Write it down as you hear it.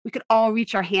we could all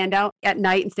reach our hand out at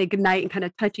night and say goodnight and kind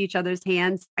of touch each other's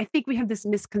hands. I think we have this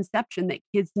misconception that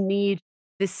kids need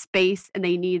this space and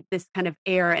they need this kind of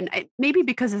air. And maybe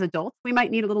because as adults, we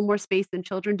might need a little more space than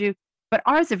children do. But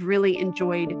ours have really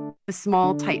enjoyed the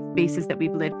small, tight spaces that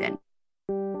we've lived in.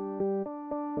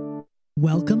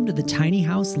 Welcome to the Tiny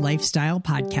House Lifestyle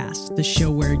Podcast, the show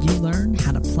where you learn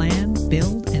how to plan,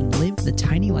 build, and live the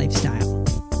tiny lifestyle.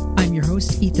 I'm your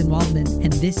host, Ethan Waldman,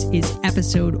 and this is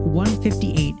episode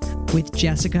 158 with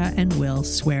Jessica and Will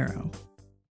Suero.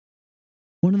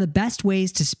 One of the best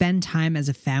ways to spend time as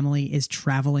a family is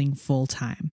traveling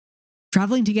full-time.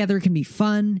 Traveling together can be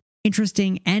fun,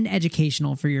 interesting, and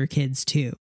educational for your kids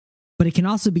too. But it can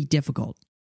also be difficult.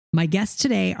 My guests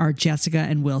today are Jessica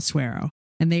and Will Suero,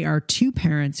 and they are two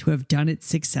parents who have done it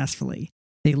successfully.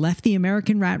 They left the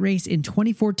American rat race in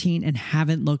 2014 and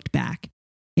haven't looked back.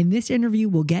 In this interview,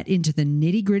 we'll get into the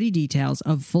nitty-gritty details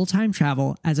of full-time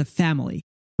travel as a family,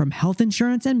 from health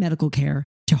insurance and medical care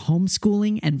to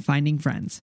homeschooling and finding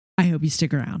friends. I hope you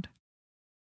stick around.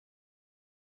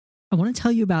 I want to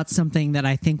tell you about something that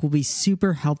I think will be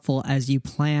super helpful as you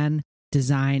plan,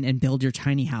 design, and build your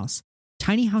tiny house.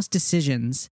 Tiny House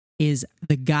Decisions is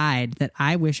the guide that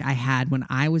I wish I had when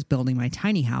I was building my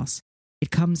tiny house.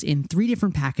 It comes in 3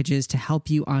 different packages to help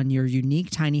you on your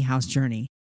unique tiny house journey.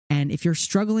 And if you're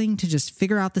struggling to just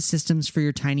figure out the systems for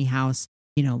your tiny house,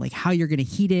 like how you're going to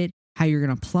heat it, how you're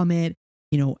going to plumb it,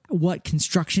 what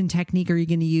construction technique are you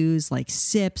going to use, like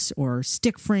SIPs or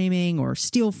stick framing or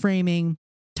steel framing,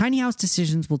 Tiny House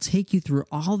Decisions will take you through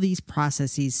all these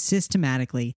processes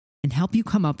systematically and help you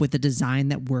come up with a design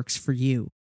that works for you.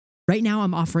 Right now,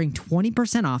 I'm offering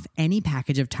 20% off any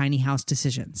package of Tiny House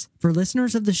Decisions. For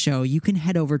listeners of the show, you can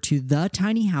head over to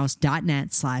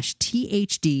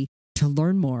thetinyhouse.net/THD to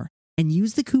learn more and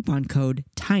use the coupon code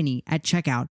TINY at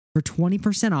checkout for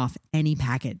 20% off any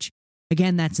package.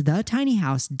 Again, that's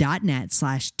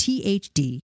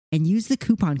thetinyhouse.net/THD and use the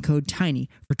coupon code TINY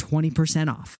for 20%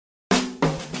 off.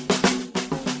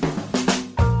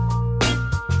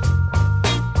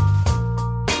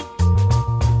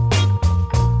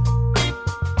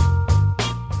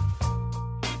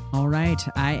 All right,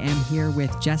 I am here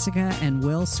with Jessica and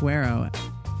Will Suero.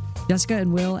 Jessica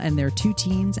and Will and their 2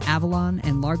 teens, Avalon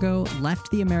and Largo,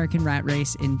 left the American rat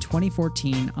race in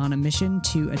 2014 on a mission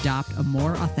to adopt a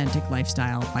more authentic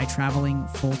lifestyle by traveling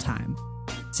full-time.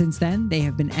 Since then, they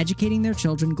have been educating their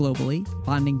children globally,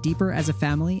 bonding deeper as a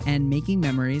family, and making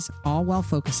memories, all while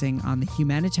focusing on the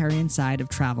humanitarian side of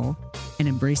travel and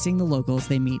embracing the locals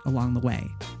they meet along the way.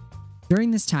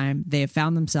 During this time, they have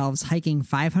found themselves hiking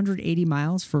 580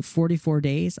 miles for 44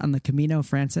 days on the Camino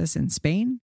Frances in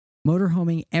Spain,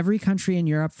 motorhoming every country in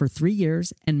Europe for 3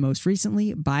 years, and most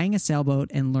recently, buying a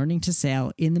sailboat and learning to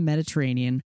sail in the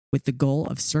Mediterranean with the goal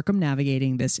of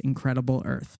circumnavigating this incredible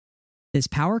earth. This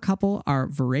power couple are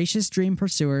voracious dream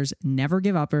pursuers,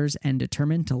 never-give-uppers, and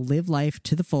determined to live life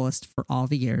to the fullest for all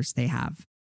the years they have.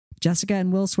 Jessica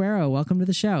and Will Suero, welcome to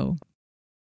the show.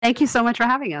 Thank you so much for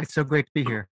having us. It's so great to be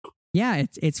here. Yeah,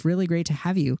 it's really great to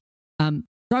have you. So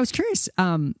I was curious,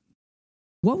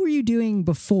 what were you doing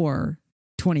before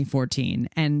 2014?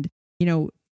 And,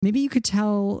 maybe you could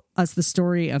tell us the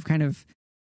story of kind of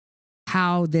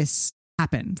how this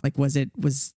happened. Like, did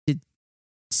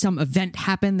some event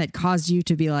happen that caused you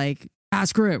to be like,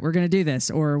 screw it, we're going to do this?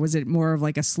 Or was it more of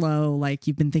like a slow, like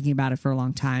you've been thinking about it for a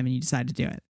long time and you decided to do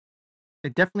it?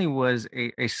 It definitely was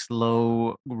a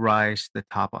slow rise to the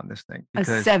top on this thing. A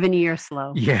 7-year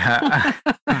slow. Yeah.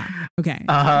 Okay.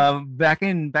 Back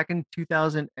in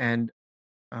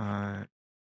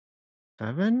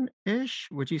 2007-ish,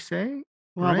 would you say?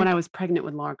 Well, Right? when I was pregnant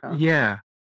with Largo. Yeah.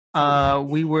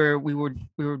 We were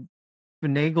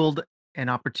finagled an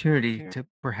opportunity to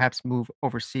perhaps move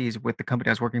overseas with the company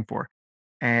I was working for.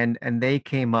 And they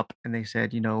came up and they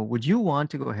said, would you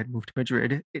want to go ahead and move to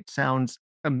Madrid? It sounds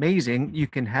amazing. You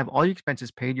can have all your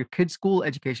expenses paid, your kids' school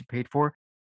education paid for.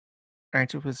 Our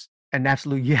answer was an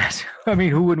absolute yes. I mean,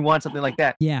 who wouldn't want something like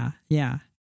that? Yeah.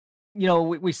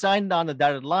 We signed on the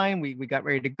dotted line. We got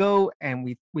ready to go, and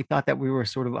we thought that we were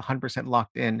sort of 100%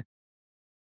 locked in.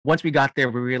 Once we got there,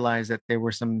 we realized that there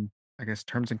were some, I guess,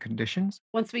 terms and conditions.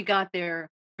 Once we got there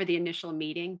for the initial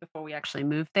meeting, before we actually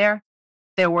moved there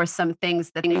were some things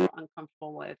that they were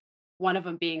uncomfortable with. One of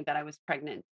them being that I was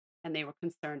pregnant, and they were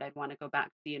concerned I'd want to go back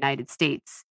to the United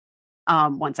States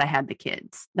once I had the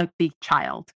kids, the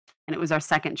child. And it was our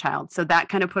second child. So that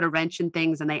kind of put a wrench in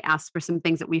things, and they asked for some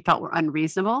things that we felt were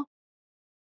unreasonable.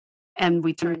 And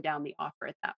we turned down the offer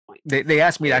at that point. They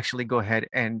asked me to actually go ahead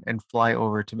and fly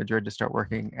over to Madrid to start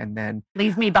working, and then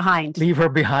leave me behind. Leave her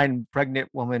behind, pregnant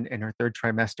woman in her third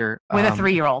trimester. With a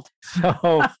 3-year-old.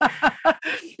 So,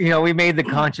 we made the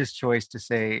conscious choice to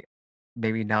say,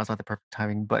 maybe now's not the perfect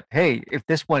timing, but hey, if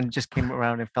this one just came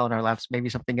around and fell in our laps, maybe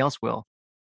something else will.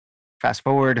 Fast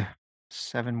forward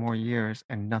 7 more years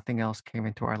and nothing else came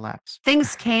into our laps.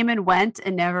 Things came and went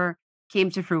and never came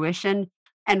to fruition.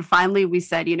 And finally we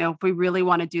said, if we really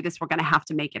want to do this, we're going to have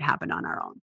to make it happen on our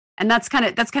own. And that's kind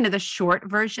of the short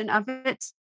version of it.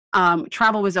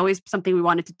 Travel was always something we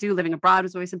wanted to do. Living abroad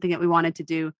was always something that we wanted to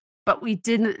do, but we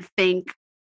didn't think,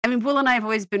 Will and I have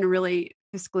always been really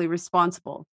fiscally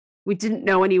responsible. We didn't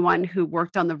know anyone who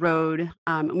worked on the road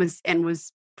and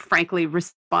was frankly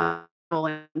responsible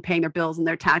and paying their bills and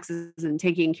their taxes and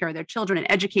taking care of their children and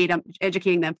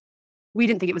educating them. We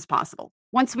didn't think it was possible.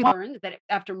 Once we learned that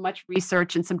after much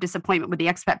research and some disappointment with the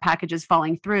expat packages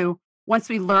falling through, once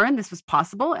we learned this was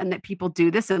possible and that people do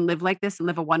this and live like this and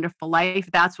live a wonderful life,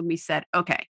 that's when we said,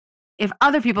 okay, if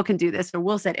other people can do this, or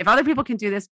Will said, if other people can do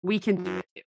this, we can do it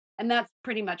too. And that's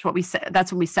pretty much what we said.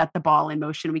 That's when we set the ball in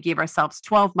motion. We gave ourselves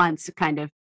 12 months to kind of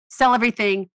sell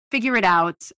everything, figure it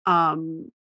out,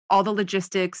 all the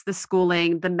logistics, the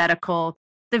schooling, the medical,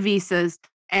 the visas,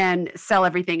 and sell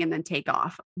everything and then take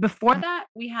off. Before that,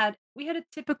 we had a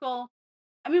typical,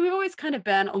 we've always kind of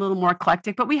been a little more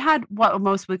eclectic, but we had what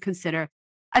most would consider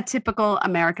a typical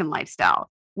American lifestyle.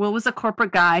 Will was a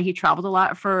corporate guy. He traveled a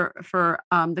lot for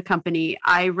the company.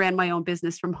 I ran my own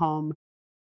business from home.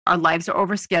 Our lives are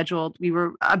overscheduled. We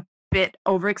were a bit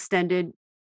overextended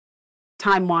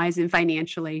time-wise and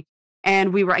financially.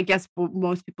 And we were, I guess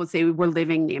most people would say, we were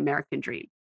living the American dream.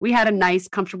 We had a nice,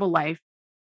 comfortable life.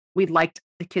 We liked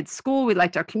the kids' school. We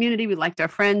liked our community. We liked our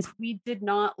friends. We did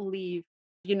not leave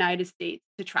the United States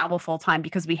to travel full-time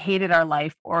because we hated our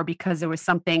life or because there was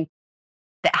something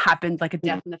that happened, like a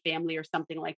death in the family or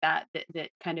something like that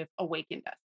kind of awakened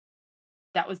us.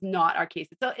 That was not our case.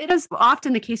 So it is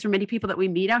often the case for many people that we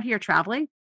meet out here traveling.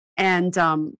 And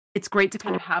it's great to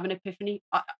kind of have an epiphany,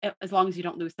 as long as you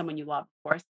don't lose someone you love, of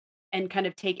course, and kind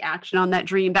of take action on that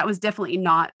dream. That was definitely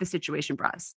not the situation for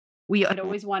us. We had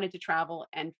always wanted to travel,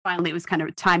 and finally it was kind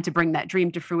of time to bring that dream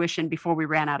to fruition before we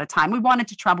ran out of time. We wanted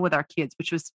to travel with our kids,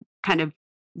 which was kind of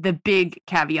the big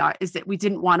caveat, is that we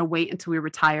didn't want to wait until we were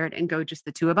retired and go just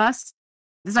the two of us.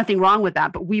 There's nothing wrong with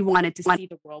that, but we wanted to see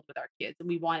the world with our kids, and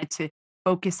we wanted to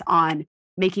focus on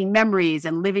making memories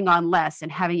and living on less and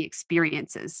having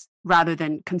experiences rather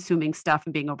than consuming stuff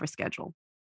and being overscheduled.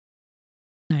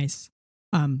 Nice.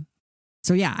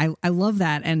 So yeah, I love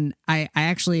that. And I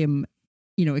actually am,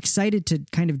 excited to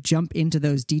kind of jump into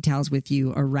those details with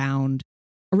you around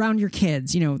your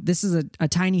kids. This is a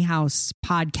tiny house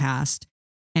podcast,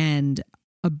 and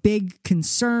a big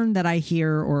concern that I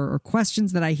hear or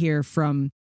questions that I hear from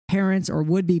parents or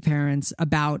would-be parents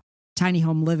about tiny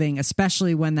home living,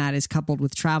 especially when that is coupled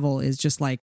with travel, is just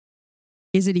like,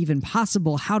 is it even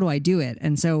possible? How do I do it?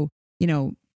 And so,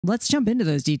 let's jump into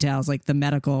those details, like the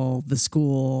medical, the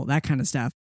school, that kind of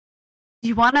stuff. Do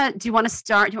you want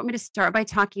me to start by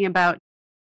talking about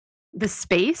the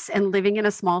space and living in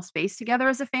a small space together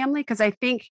as a family? Because I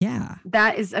think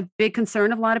that is a big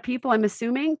concern of a lot of people, I'm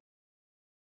assuming,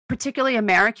 particularly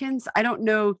Americans. I don't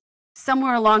know,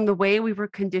 somewhere along the way, we were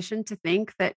conditioned to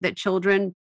think that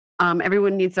children,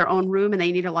 everyone needs their own room and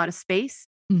they need a lot of space.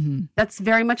 Mm-hmm. That's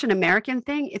very much an American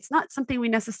thing. It's not something we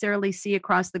necessarily see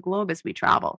across the globe as we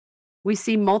travel. We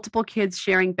see multiple kids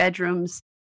sharing bedrooms.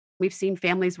 We've seen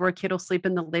families where a kid will sleep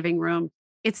in the living room.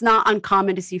 It's not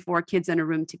uncommon to see 4 kids in a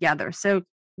room together. So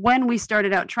when we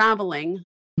started out traveling,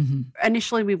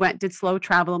 initially we did slow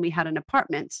travel and we had an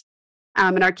apartment.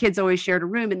 And our kids always shared a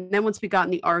room. And then once we got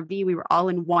in the RV, we were all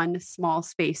in one small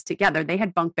space together. They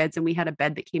had bunk beds and we had a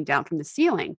bed that came down from the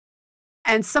ceiling.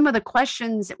 And some of the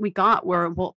questions that we got were,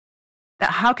 well,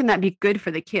 how can that be good for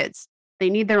the kids? They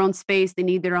need their own space. They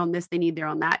need their own this. They need their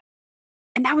own that.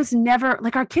 And that was never,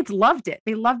 like, our kids loved it.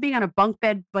 They loved being on a bunk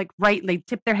bed, like they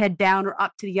tip their head down or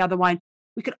up to the other one.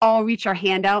 We could all reach our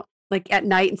hand out like at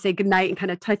night and say goodnight and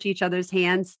kind of touch each other's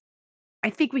hands.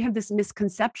 I think we have this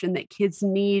misconception that kids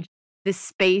need this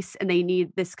space and they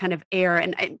need this kind of air.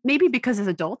 And maybe because as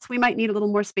adults, we might need a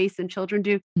little more space than children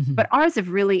do, but ours have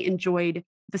really enjoyed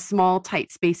the small,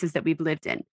 tight spaces that we've lived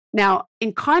in. Now,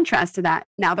 in contrast to that,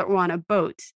 now that we're on a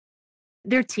boat,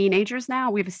 they're teenagers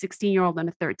now. We have a 16-year-old and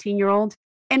a 13-year-old,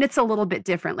 and it's a little bit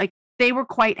different. Like, they were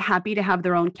quite happy to have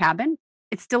their own cabin.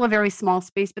 It's still a very small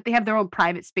space, but they have their own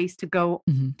private space to go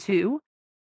to.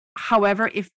 However,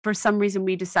 if for some reason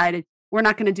we decided we're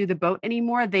not going to do the boat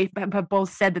anymore, they have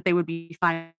both said that they would be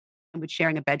fine with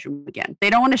sharing a bedroom again. They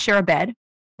don't want to share a bed.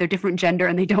 They're different gender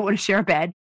and they don't want to share a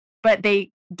bed, but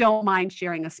they don't mind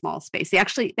sharing a small space. They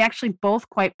actually both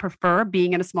quite prefer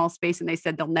being in a small space, and they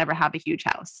said they'll never have a huge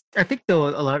house. I think though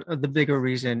a lot of the bigger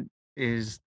reason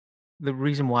is the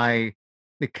reason why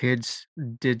the kids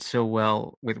did so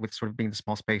well with sort of being the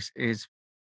small space is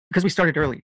because we started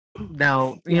early.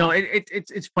 Now, Yeah.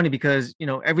 it's funny because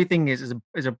everything is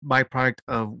a byproduct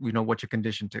of what you're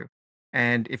conditioned to.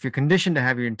 And if you're conditioned to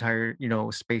have your entire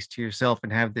space to yourself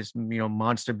and have this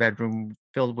monster bedroom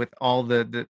filled with all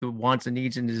the wants and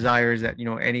needs and desires that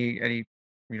any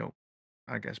you know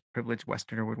I guess privileged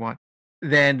Westerner would want,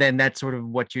 then that's sort of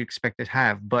what you expect to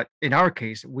have. But in our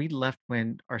case, we left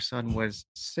when our son was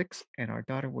 6 and our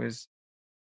daughter was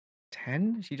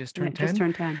 10. She just Yeah, turned just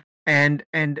 10. turned 10.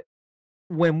 And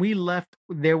when we left,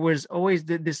 there was always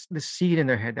this seed in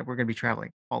their head that we're going to be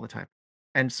traveling all the time.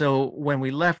 And so when we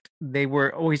left, they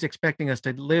were always expecting us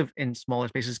to live in smaller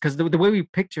spaces because the way we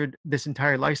pictured this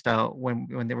entire lifestyle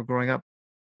when they were growing up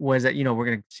was that we're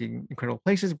going to see incredible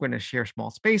places, we're going to share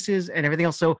small spaces and everything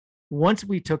else. So once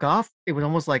we took off, it was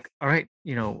almost like, all right,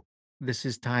 this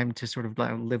is time to sort of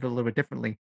live a little bit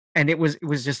differently. And it was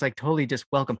just like totally just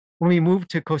welcome. When we moved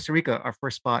to Costa Rica, our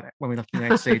first spot when we left the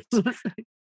United States,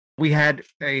 we had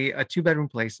a two-bedroom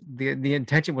place. The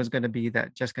intention was going to be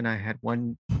that Jessica and I had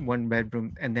one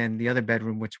bedroom, and then the other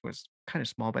bedroom, which was kind of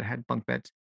small but had bunk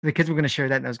beds. The kids were going to share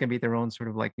that, and that was going to be their own sort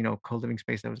of like co-living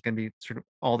space that was going to be sort of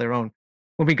all their own.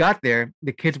 When we got there,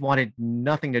 the kids wanted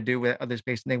nothing to do with other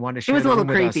space, and they wanted to It share was a the little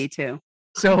room with us. creepy too.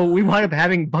 So we wound up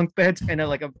having bunk beds and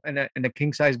a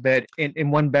king size bed in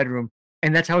one bedroom.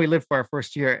 And that's how we lived for our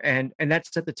first year. And that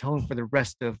set the tone for the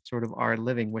rest of sort of our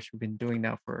living, which we've been doing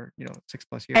now for, 6+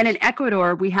 And years. in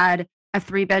Ecuador, we had a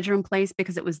 3-bedroom place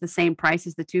because it was the same price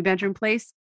as the 2-bedroom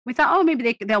place. We thought, oh,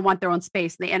 maybe they'll want their own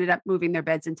space. They ended up moving their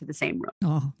beds into the same room.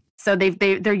 Oh, So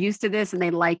they're used to this and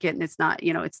they like it, and it's not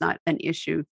an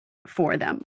issue for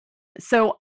them.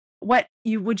 So what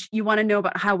you want to know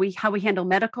about how we handle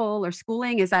medical or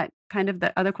schooling? Is that kind of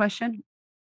the other question?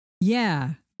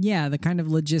 yeah. Yeah. The kind of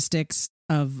logistics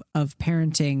of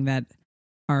parenting that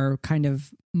are kind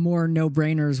of more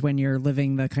no-brainers when you're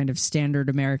living the kind of standard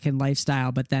American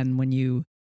lifestyle. But then when you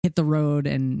hit the road,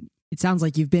 and it sounds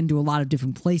like you've been to a lot of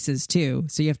different places too.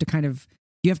 So you have to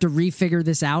refigure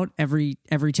this out every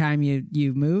time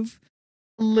you move.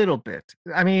 A little bit.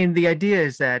 I mean, the idea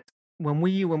is that when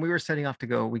we were setting off to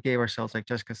go, we gave ourselves, like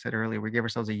Jessica said earlier, we gave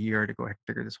ourselves a year to go ahead and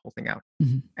figure this whole thing out.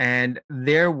 Mhm. And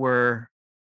there were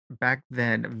back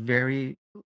then very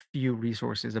few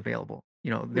resources available.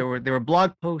 There were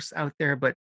blog posts out there,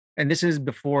 and this is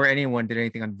before anyone did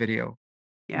anything on video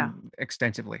Yeah.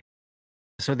 extensively.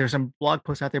 So there's some blog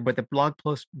posts out there, but the blog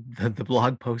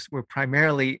posts were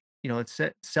primarily,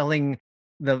 selling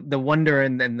the wonder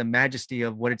and the majesty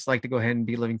of what it's like to go ahead and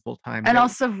be living full time. And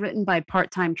also written by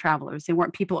part-time travelers. They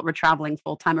weren't people that were traveling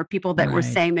full-time, or people that were Right.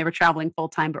 saying they were traveling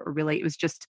full-time, but really it was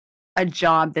just a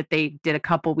job that they did a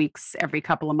couple weeks every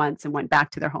couple of months and went back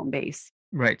to their home base.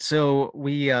 Right. So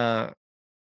we, there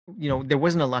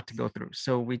wasn't a lot to go through.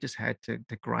 So we just had to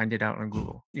grind it out on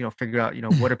Google, figure out,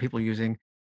 what are people using.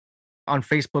 On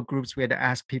Facebook groups, we had to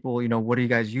ask people, what are you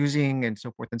guys using and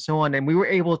so forth and so on. And we were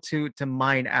able to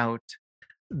mine out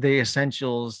the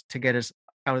essentials to get us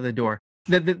out of the door.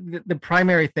 The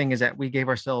primary thing is that we gave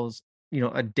ourselves,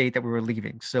 a date that we were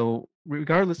leaving. So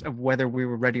regardless of whether we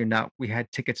were ready or not, we had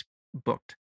tickets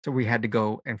booked. So we had to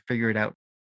go and figure it out.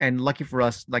 And lucky for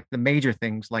us, like the major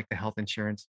things like the health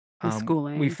insurance, The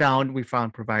we schooling.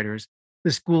 found providers.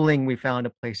 The schooling, we found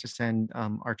a place to send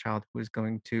our child who was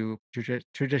going to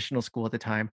traditional school at the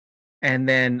time.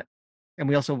 And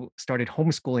we also started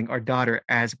homeschooling our daughter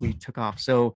as we took off.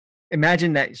 So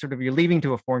imagine that sort of you're leaving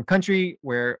to a foreign country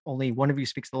where only one of you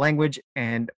speaks the language,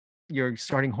 and you're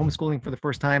starting homeschooling for the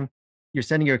first time. You're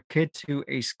sending your kid to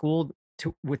a school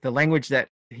with the language that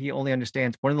he only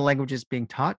understands one of the languages being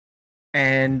taught,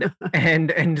 and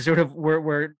sort of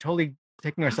we're totally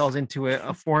taking ourselves into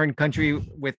a foreign country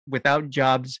without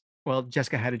jobs. Well,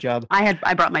 Jessica had a job. I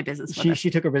brought my business with us. She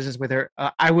took her business with her.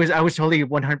 I was totally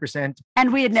 100%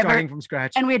 And we had starting never from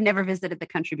scratch. visited the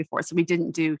country before, so we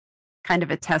didn't do kind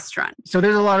of a test run. So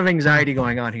there's a lot of anxiety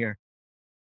going on here.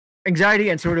 Anxiety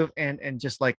and sort of and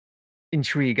just like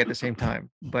intrigue at the same time.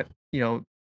 But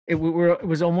it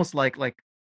was almost like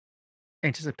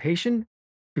anticipation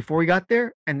before we got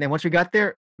there, and then once we got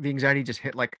there, the anxiety just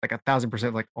hit like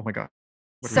 1,000%. Like, oh my god,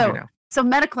 what do we do now? So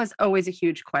medical is always a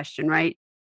huge question, right?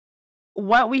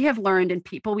 What we have learned and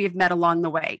people we have met along the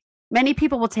way, many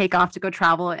people will take off to go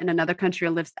travel in another country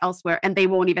or live elsewhere, and they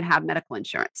won't even have medical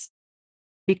insurance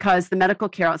because the medical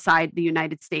care outside the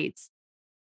United States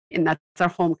and that's our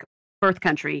home birth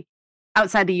country,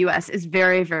 outside the US is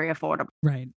very, very affordable.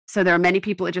 Right. So there are many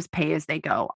people that just pay as they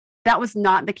go. That was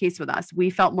not the case with us. We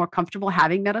felt more comfortable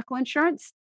having medical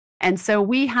insurance. And so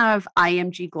we have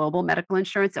IMG Global Medical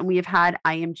Insurance, and we have had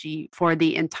IMG for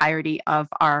the entirety of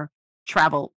our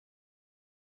travel.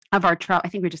 I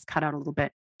think we just cut out a little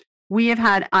bit. We have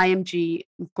had IMG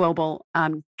Global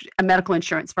medical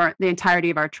insurance for the entirety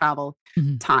of our travel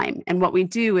time. And what we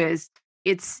do is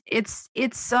it's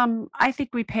I think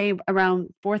we pay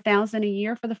around $4,000 a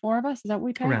year for the four of us. Is that what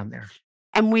we pay? Around there.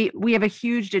 And we have a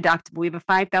huge deductible. We have a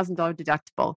 $5,000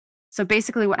 deductible. So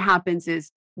basically what happens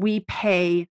is we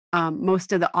pay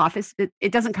most of the office.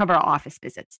 It doesn't cover our office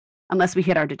visits unless we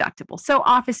hit our deductible. So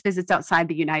office visits outside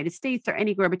the United States are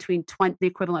anywhere between the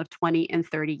equivalent of 20 and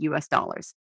 30 US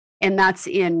dollars. And that's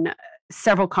in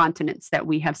several continents that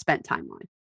we have spent time on.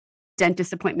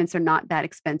 Dentist appointments are not that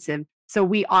expensive. So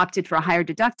we opted for a higher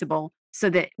deductible so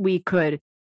that we could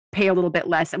pay a little bit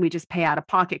less, and we just pay out of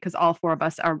pocket because all four of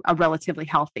us are relatively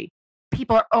healthy.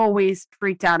 People are always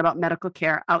freaked out about medical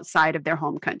care outside of their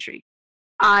home country.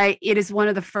 It is one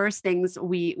of the first things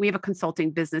we have a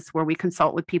consulting business where we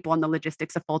consult with people on the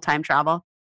logistics of full-time travel.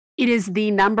 It is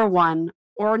the number one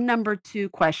or number two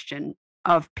question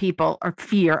of people, or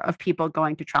fear of people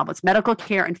going to travel. It's medical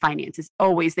care and finances.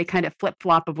 Always, they kind of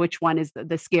flip-flop of which one is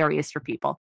the scariest for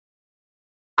people.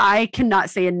 I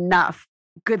cannot say enough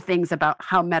good things about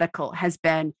how medical has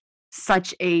been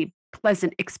such a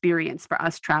pleasant experience for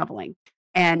us traveling,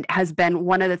 and has been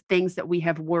one of the things that we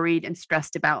have worried and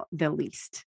stressed about the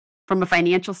least. From a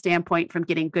financial standpoint, from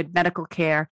getting good medical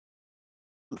care,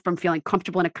 from feeling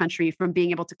comfortable in a country, from being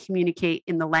able to communicate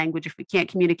in the language. If we can't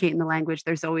communicate in the language,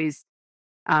 there's always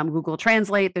Google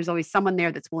Translate. There's always someone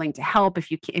there that's willing to help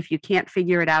if you can't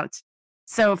figure it out.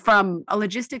 So from a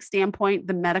logistics standpoint,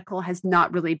 the medical has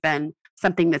not really been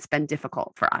something that's been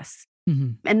difficult for us.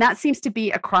 And that seems to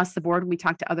be across the board when we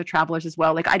talk to other travelers as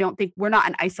well. Like, I don't think we're not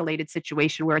an isolated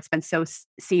situation where it's been so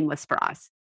seamless for us.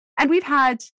 And we've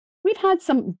had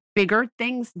some bigger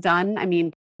things done. I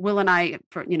mean, Will and I,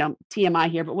 for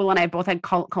TMI here, but Will and I both had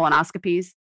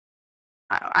colonoscopies.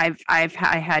 I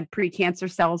had pre-cancer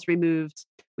cells removed.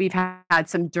 We've had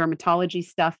some dermatology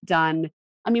stuff done.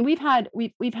 I mean, we've had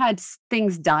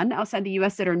things done outside the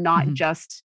US that are not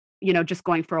just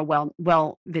going for a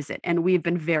well visit. And we've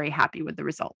been very happy with the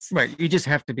results. Right. You just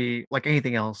have to be like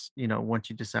anything else, once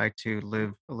you decide to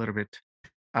live a little bit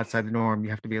outside the norm,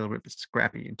 you have to be a little bit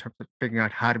scrappy in terms of figuring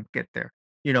out how to get there.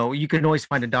 You can always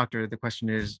find a doctor. The question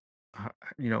is,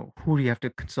 who do you have to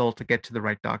consult to get to the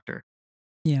right doctor?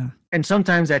 Yeah. And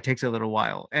sometimes that takes a little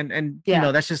while. And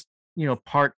that's just,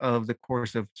 part of the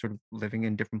course of sort of living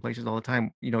in different places all the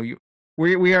time.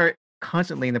 We are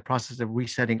constantly in the process of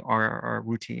resetting our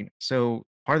routine. So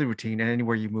part of the routine, and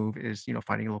anywhere you move, is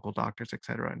finding local doctors,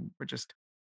 etc. And it's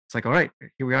like, all right,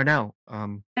 here we are now.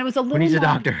 And it was a little who needs a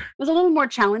doctor? It was a little more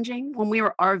challenging when we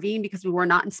were RVing because we were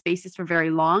not in spaces for very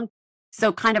long.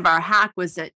 So kind of our hack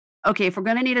was that, okay, if we're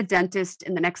going to need a dentist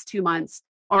in the next 2 months,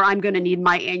 or I'm going to need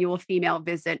my annual female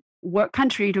visit, what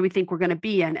country do we think we're going to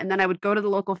be in? And then I would go to the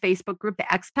local Facebook group, the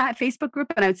expat Facebook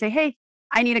group, and I would say, hey,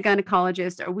 I need a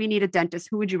gynecologist, or we need a dentist.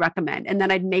 Who would you recommend? And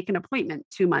then I'd make an appointment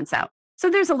 2 months out. So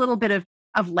there's a little bit of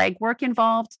legwork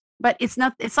involved, but it's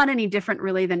not any different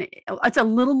really than it's a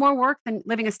little more work than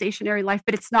living a stationary life,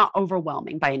 but it's not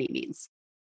overwhelming by any means.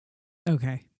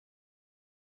 Okay.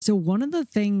 So one of the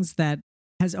things that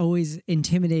has always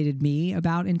intimidated me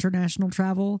about international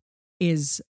travel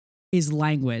is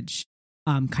language.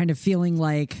 Kind of feeling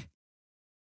like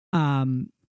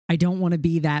I don't want to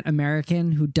be that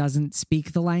American who doesn't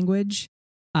speak the language,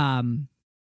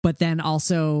 but then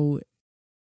also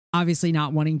obviously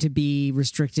not wanting to be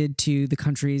restricted to the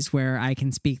countries where I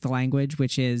can speak the language,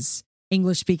 which is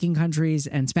English-speaking countries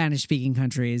and Spanish-speaking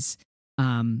countries.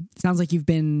 Sounds like you've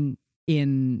been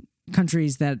in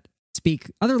countries that speak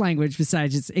other language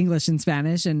besides just English and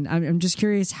Spanish, and I'm just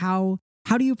curious, how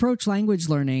do you approach language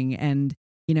learning, and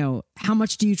how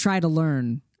much do you try to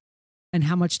learn, and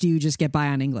how much do you just get by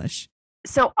on English?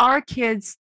 So our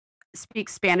kids speak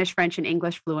Spanish, French, and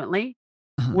English fluently.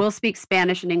 We'll speak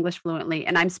Spanish and English fluently,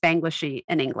 and I'm Spanglishy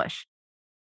in English.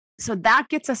 So that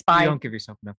gets us by. You don't give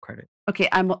yourself enough credit. Okay,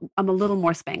 I'm a little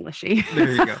more Spanglishy.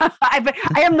 There you go.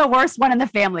 I am the worst one in the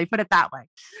family, put it that way.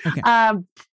 Okay.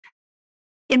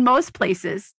 In most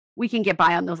places, we can get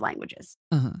by on those languages.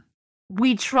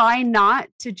 We try not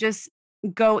to just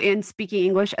go in speaking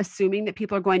English, assuming that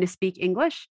people are going to speak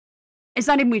English. It's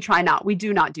not even we try not. We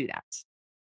do not do that.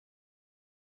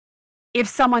 If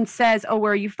someone says, oh,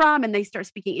 where are you from? And they start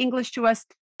speaking English to us,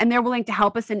 and they're willing to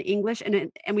help us in English,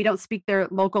 and we don't speak their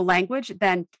local language,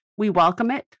 then we welcome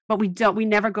it, but we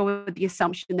never go with the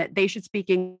assumption that they should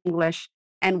speak English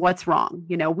and what's wrong.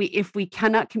 If we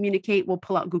cannot communicate, we'll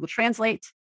pull out Google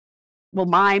Translate, we'll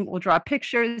mime, we'll draw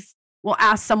pictures, we'll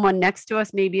ask someone next to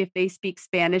us, maybe if they speak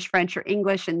Spanish, French, or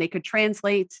English, and they could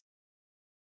translate.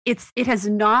 It has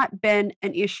not been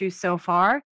an issue so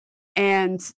far.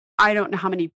 And I don't know how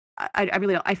many, I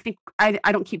really don't, I think,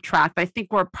 I don't keep track, but I think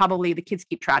the kids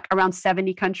keep track, around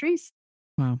 70 countries.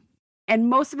 Wow. And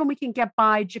most of them we can get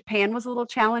by. Japan was a little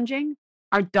challenging.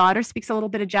 Our daughter speaks a little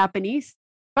bit of Japanese,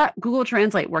 but Google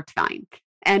Translate worked fine.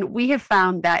 And we have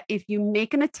found that if you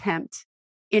make an attempt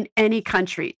in any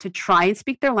country to try and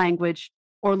speak their language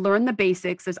or learn the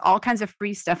basics, there's all kinds of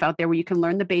free stuff out there where you can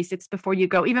learn the basics before you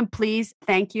go. Even please,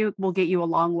 thank you, will get you a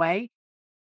long way.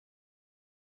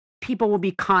 People will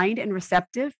be kind and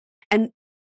receptive. And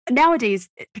nowadays,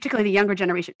 particularly the younger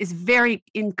generation, is very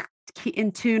in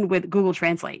tune with Google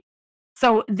Translate.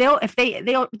 So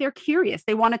they're curious.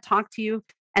 They want to talk to you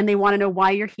and they want to know why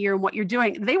you're here and what you're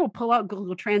doing. They will pull out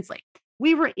Google Translate.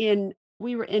 We were in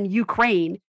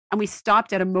Ukraine and we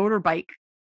stopped at a motorbike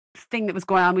thing that was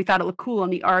going on. We thought it looked cool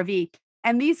on the RV.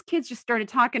 And these kids just started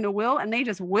talking to Will and they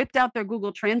just whipped out their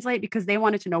Google Translate because they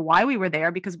wanted to know why we were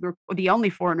there, because we were the only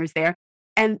foreigners there.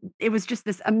 And it was just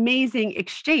this amazing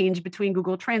exchange between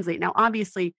Google Translate. Now,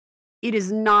 obviously, it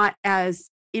is not as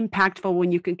impactful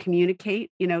when you can communicate,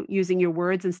 using your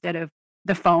words instead of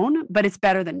the phone, but it's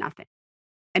better than nothing.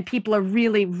 And people are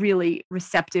really, really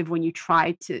receptive when you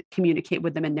try to communicate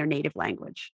with them in their native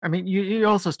language. I mean, you're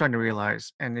also starting to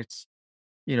realize, and it's,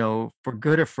 for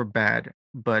good or for bad,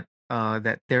 but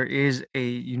that there is a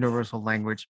universal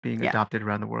language being adopted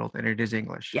around the world, and it is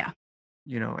English. Yeah.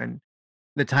 And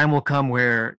the time will come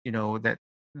where, that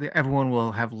everyone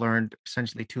will have learned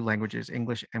essentially two languages,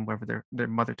 English and whatever their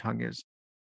mother tongue is.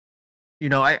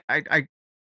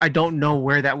 I don't know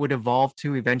where that would evolve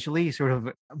to eventually, sort of,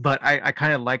 but I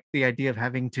kind of like the idea of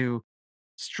having to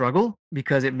struggle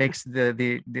because it makes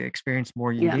the experience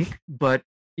more unique. Yeah. But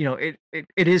it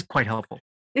is quite helpful.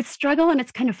 It's struggle and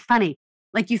it's kind of funny.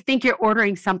 Like you think you're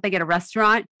ordering something at a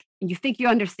restaurant and you think you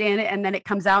understand it, and then it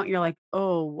comes out and you're like,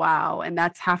 oh wow, and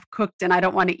that's half cooked and I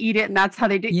don't want to eat it, and that's how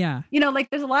they do. Yeah. Like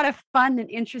there's a lot of fun and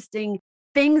interesting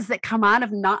things that come out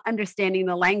of not understanding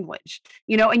the language,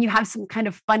 and you have some kind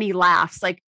of funny laughs.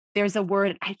 Like there's a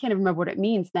word, I can't remember what it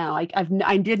means now.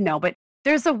 I did know, but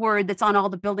there's a word that's on all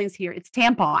the buildings here. It's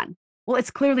tampon. Well,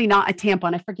 it's clearly not a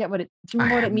tampon. I forget what do you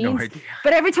remember what it means? No idea.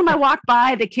 But every time I walk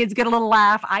by, the kids get a little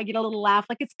laugh. I get a little laugh.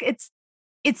 Like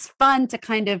it's fun to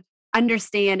kind of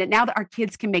understand. And now that our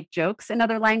kids can make jokes in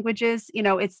other languages,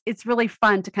 it's really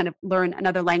fun to kind of learn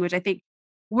another language. I think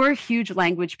we're huge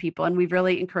language people, and we've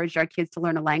really encouraged our kids to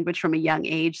learn a language from a young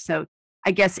age. So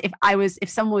I guess if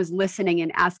someone was listening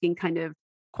and asking kind of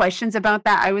questions about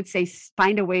that, I would say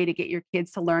find a way to get your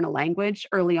kids to learn a language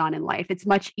early on in life. It's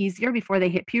much easier before they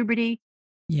hit puberty.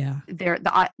 Yeah.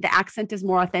 The accent is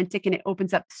more authentic and it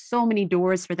opens up so many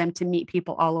doors for them to meet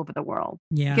people all over the world.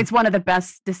 Yeah. It's one of the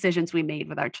best decisions we made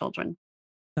with our children.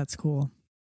 That's cool.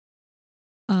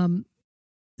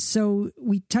 So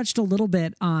we touched a little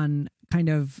bit on kind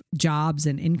of jobs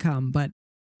and income, but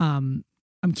I'm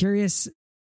curious,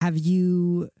 how have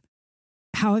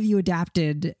you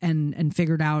adapted and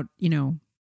figured out,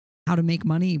 how to make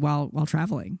money while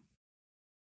traveling?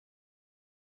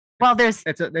 Well, that's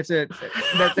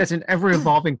an ever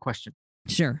evolving question.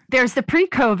 Sure. There's the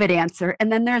pre-COVID answer,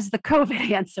 and then there's the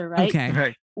COVID answer, right? Okay.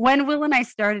 Right. When Will and I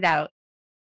started out,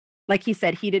 like he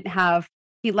said, he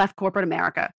left corporate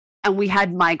America, and we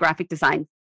had my graphic design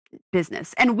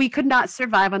business, and we could not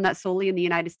survive on that solely in the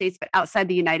United States, but outside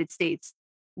the United States,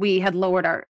 we had lowered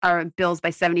our bills by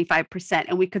 75%,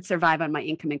 and we could survive on my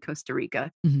income in Costa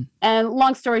Rica. Mm-hmm. And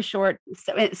long story short,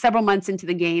 several months into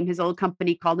the game, his old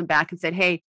company called him back and said,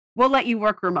 hey, we'll let you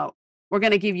work remote. We're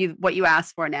going to give you what you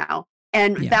asked for now.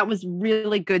 And that was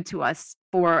really good to us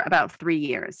for about 3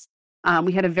 years.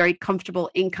 We had a very comfortable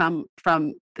income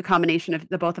from the combination of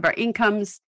the both of our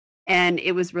incomes, and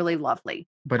it was really lovely.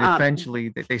 But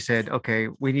eventually they said, okay,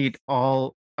 we need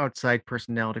all outside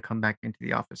personnel to come back into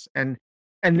the office. And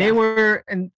they were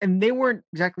and they weren't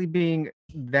exactly being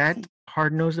that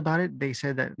hard-nosed about it. They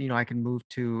said that, I can move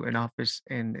to an office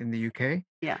in the UK.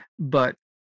 Yeah. But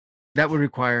that would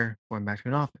require going back to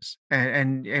an office.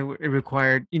 And it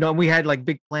required, we had like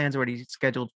big plans already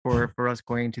scheduled for us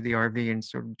going to the RV and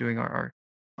sort of doing our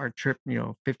trip,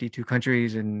 52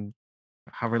 countries and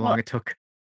however long it took.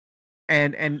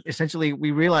 And essentially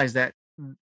we realized that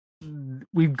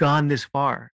we've gone this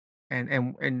far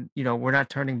and we're not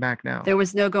turning back now. There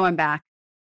was no going back.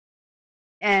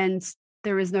 And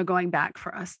there is no going back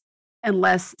for us.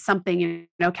 unless something,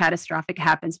 catastrophic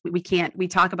happens. We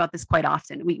talk about this quite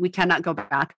often. We cannot go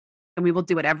back, and we will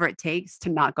do whatever it takes to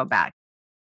not go back.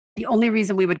 The only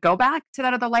reason we would go back to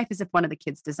that other life is if one of the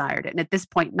kids desired it. And at this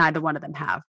point, neither one of them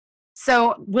have.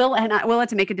 So Will had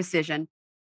to make a decision.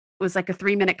 It was like a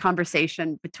 3-minute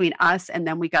conversation between us, and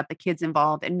then we got the kids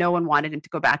involved, and no one wanted him to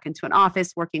go back into an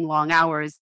office, working long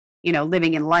hours,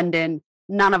 living in London.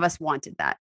 None of us wanted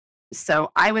that.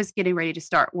 So I was getting ready to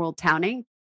start World Towning,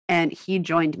 and he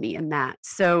joined me in that.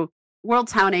 So World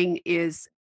Towning is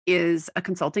a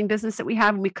consulting business that we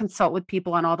have, and we consult with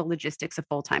people on all the logistics of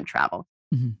full-time travel.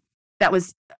 Mm-hmm. That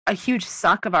was a huge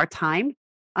suck of our time,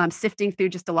 sifting through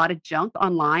just a lot of junk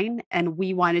online. And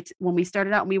when we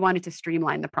started out, we wanted to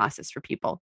streamline the process for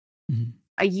people. Mm-hmm.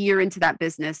 A year into that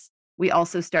business, we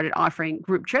also started offering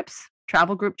group trips,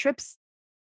 travel group trips,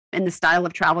 in the style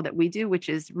of travel that we do, which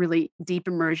is really deep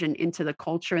immersion into the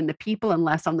culture and the people and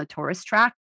less on the tourist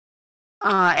track.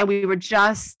 And we were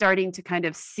just starting to kind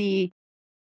of see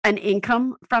an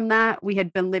income from that. We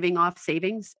had been living off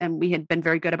savings, and we had been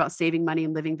very good about saving money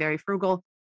and living very frugal.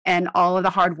 And all of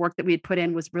the hard work that we had put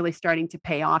in was really starting to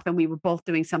pay off. And we were both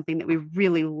doing something that we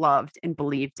really loved and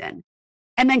believed in.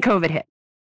 And then COVID hit.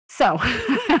 So,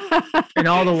 and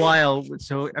all the while,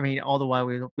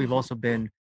 we've also been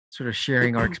sort of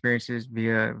sharing our experiences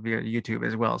via YouTube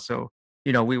as well. So,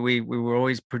 we were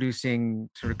always producing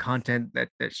sort of content that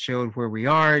showed where we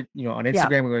are. On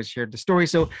Instagram, we always shared the story.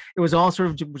 So it was all sort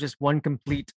of just one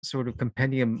complete sort of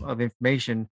compendium of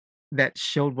information that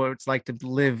showed what it's like to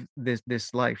live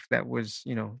this life that was,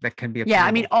 that can be. Yeah,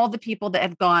 I mean, all the people that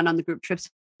have gone on the group trips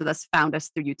with us found us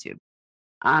through YouTube,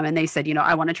 and they said,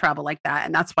 I want to travel like that,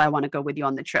 and that's why I want to go with you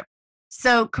on the trip.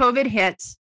 So COVID hit.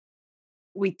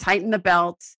 We tightened the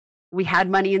belt. We had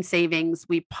money in savings.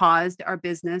 We paused our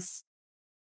business.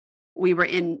 We were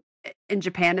in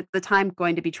Japan at the time,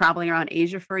 going to be traveling around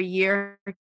Asia for a year.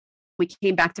 We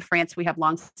came back to France. We have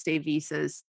long stay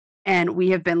visas, and we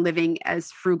have been living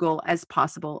as frugal as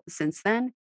possible since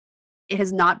then. It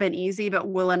has not been easy, but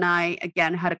Will and I,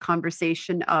 again, had a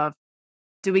conversation of,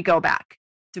 do we go back?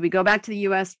 Do we go back to the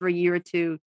US for a year or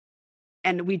two?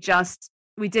 And we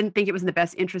didn't think it was in the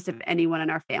best interest of anyone in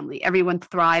our family. Everyone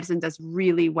thrives and does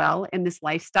really well in this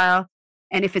lifestyle.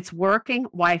 And if it's working,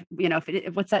 why,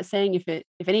 what's that saying? If it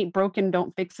ain't broken,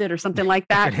 don't fix it, or something like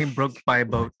that. If it ain't broke, buy a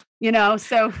boat.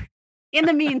 So in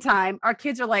the meantime, our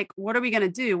kids are like, what are we going to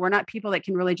do? We're not people that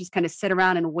can really just kind of sit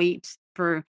around and wait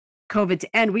for COVID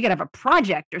to end. We got to have a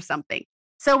project or something.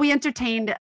 So we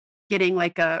entertained getting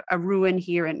like a ruin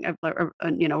here and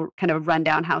kind of a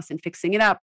rundown house and fixing it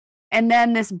up. And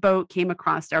then this boat came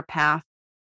across our path,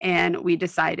 and we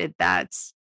decided that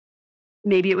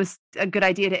maybe it was a good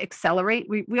idea to accelerate.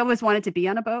 We always wanted to be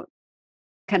on a boat,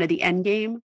 kind of the end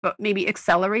game, but maybe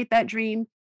accelerate that dream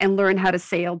and learn how to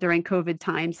sail during COVID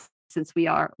times, since we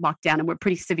are locked down, and we're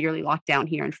pretty severely locked down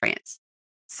here in France.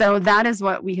 So that is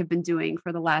what we have been doing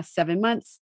for the last 7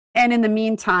 months. And in the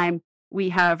meantime, we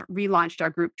have relaunched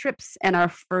our group trips, and our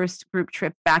first group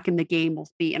trip back in the game will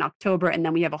be in October. And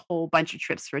then we have a whole bunch of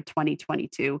trips for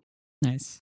 2022.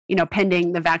 Nice.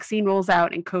 Pending the vaccine rolls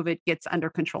out and COVID gets under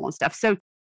control and stuff. So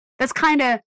that's kind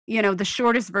of, the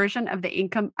shortest version of the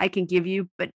income I can give you.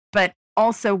 But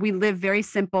also we live very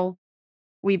simple.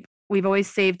 We've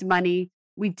always saved money.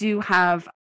 We do have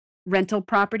rental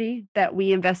property that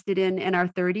we invested in our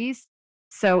 30s.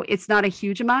 So it's not a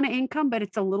huge amount of income, but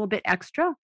it's a little bit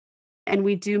extra. And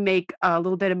we do make a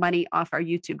little bit of money off our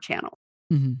YouTube channel.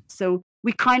 Mm-hmm. So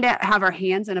we kind of have our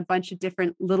hands in a bunch of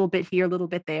different, little bit here, little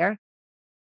bit there.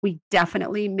 We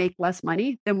definitely make less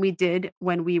money than we did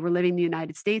when we were living in the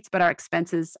United States, but our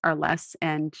expenses are less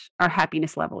and our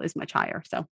happiness level is much higher.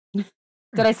 So did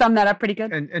I sum that up pretty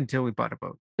good? Until we bought a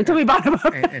boat. Until we bought a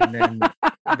boat. and then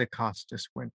the cost just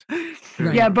went.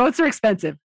 Right. Yeah, boats are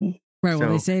expensive. Right.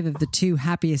 Well, they say that the two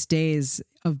happiest days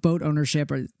of boat ownership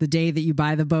are the day that you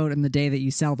buy the boat and the day that you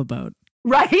sell the boat.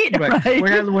 Right.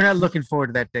 We're not looking forward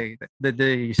to that day, the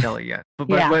day you sell it yet.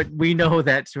 But we know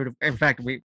that sort of, in fact,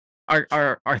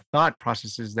 our thought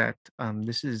process is that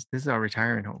this is our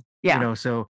retirement home. Yeah.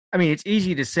 So I mean, it's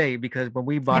easy to say because when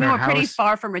we bought our house, we're pretty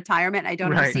far from retirement. I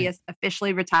don't see us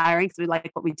officially retiring because we like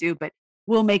what we do, but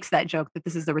Will makes that joke that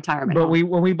this is the retirement But home.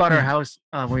 when we bought our house,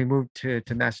 when we moved to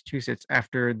Massachusetts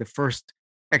after the first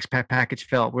expat package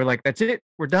fell, we're like, that's it.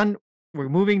 We're done. We're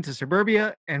moving to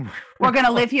suburbia, and we're going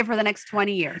to live here for the next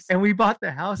 20 years. And we bought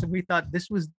the house, and we thought this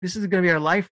is going to be our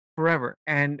life forever.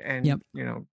 And yep.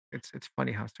 It's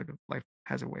funny how sort of life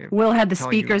has a way of. Will had the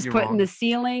speakers put in the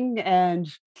ceiling, and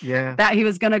that he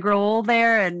was going to grow old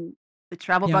there, and the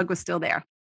travel bug was still there.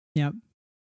 Yep.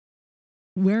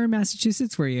 Where in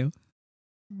Massachusetts were you?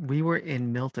 We were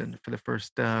in Milton for the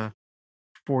first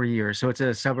 4 years. So it's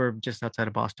a suburb just outside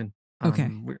of Boston. Okay.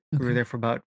 We were there for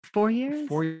about 4 years?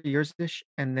 4 years-ish,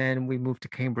 and then we moved to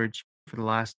Cambridge for the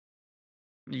last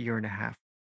year and a half.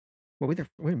 Well, we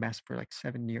were in Mass for like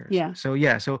 7 years. Yeah. So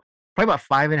yeah, so probably about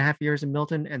 5.5 years in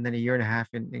Milton, and then a year and a half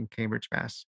in Cambridge,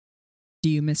 Mass. Do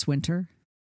you miss winter?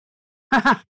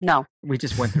 No. We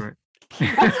just went through it.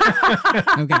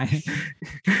 Okay.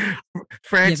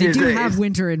 France they is do have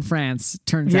winter in France,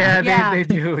 turns out. Yeah, they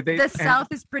do. The South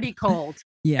is pretty cold.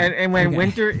 Yeah. And when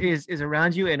winter is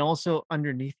around you and also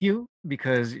underneath you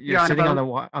because you're sitting on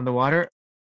the water,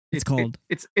 it's cold.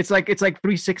 It's like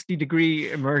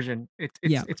 360-degree immersion.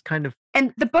 It's kind of,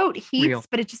 and the boat heats, real.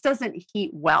 but it just doesn't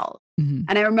heat well. Mhm.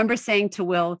 And I remember saying to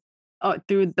Will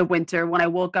through the winter when I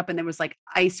woke up and there was like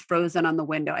ice frozen on the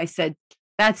window, I said,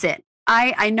 "That's it.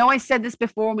 I know I said this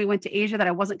before when we went to Asia that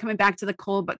I wasn't coming back to the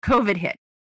cold, but COVID hit.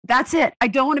 That's it. I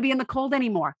don't want to be in the cold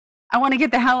anymore. I want to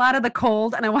get the hell out of the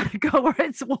cold and I want to go where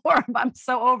it's warm. I'm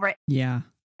so over it." Yeah.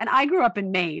 And I grew up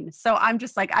in Maine, so I'm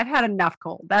just like, I've had enough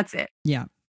cold. That's it. Yeah.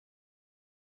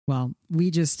 Well,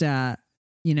 we just, it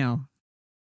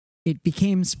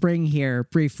became spring here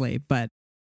briefly, but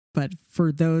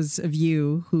for those of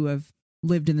you who have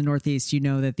lived in the Northeast, you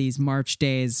know that these March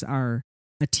days are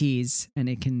a tease and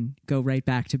it can go right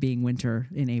back to being winter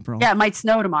in April. Yeah, it might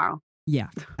snow tomorrow. Yeah,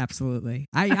 absolutely.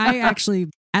 I actually,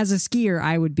 as a skier,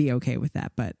 I would be okay with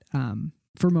that, but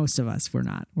for most of us, we're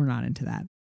not into that.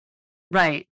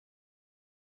 Right.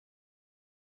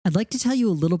 I'd like to tell you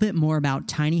a little bit more about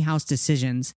Tiny House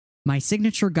Decisions, my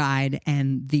signature guide,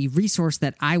 and the resource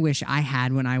that I wish I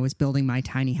had when I was building my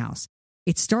tiny house.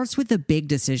 It starts with the big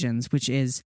decisions, which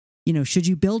is, should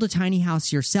you build a tiny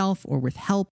house yourself or with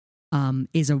help?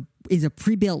 Is a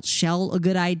pre-built shell a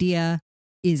good idea?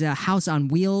 Is a house on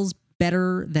wheels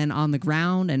better than on the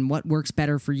ground, and what works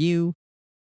better for you?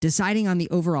 Deciding on the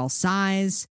overall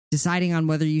size, deciding on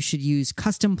whether you should use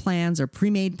custom plans or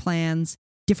pre-made plans,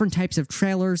 different types of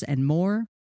trailers, and more.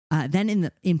 Then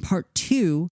in part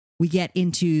 2, we get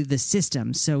into the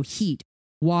systems. So heat,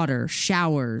 water,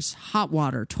 showers, hot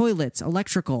water, toilets,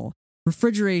 electrical,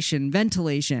 refrigeration,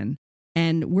 ventilation.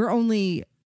 And we're only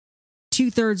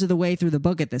 2/3 of the way through the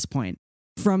book at this point.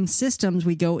 From systems,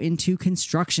 we go into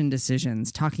construction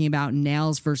decisions, talking about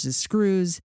nails versus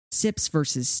screws, SIPs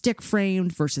versus stick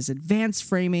framed versus advanced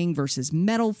framing versus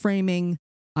metal framing.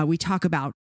 We talk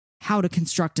about how to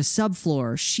construct a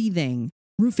subfloor, sheathing,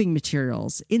 roofing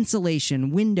materials, insulation,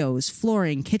 windows,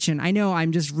 flooring, kitchen. I know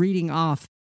I'm just reading off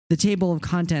the table of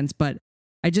contents, but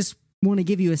I just want to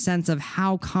give you a sense of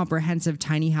how comprehensive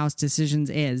Tiny House Decisions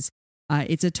is.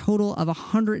 It's a total of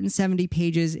 170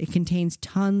 pages. It contains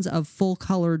tons of full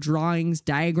color drawings,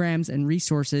 diagrams, and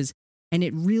resources. And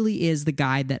it really is the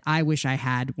guide that I wish I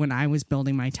had when I was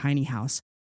building my tiny house.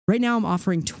 Right now, I'm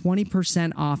offering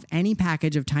 20% off any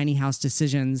package of Tiny House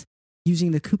Decisions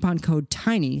using the coupon code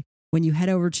TINY when you head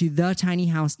over to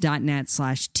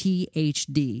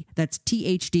thetinyhouse.net/THD. That's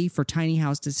THD for Tiny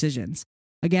House Decisions.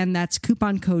 Again, that's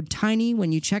coupon code TINY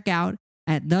when you check out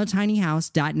at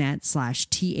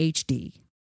thetinyhouse.net/THD.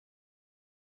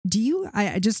 Do you,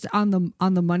 I just on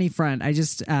the money front, I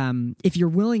just, if you're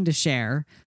willing to share,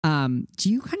 do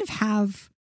you kind of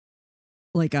have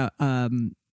like a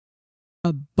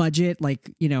budget,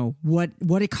 like,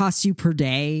 what it costs you per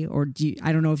day? Or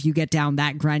I don't know if you get down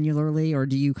that granularly, or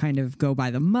do you kind of go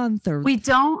by the month? Or we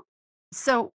don't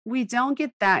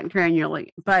get that granularly,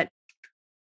 but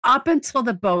up until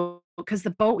the boat, because the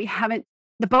boat we haven't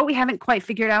quite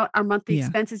figured out our monthly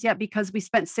expenses yet, because we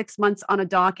spent 6 months on a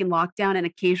dock in lockdown and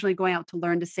occasionally going out to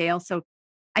learn to sail. So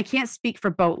I can't speak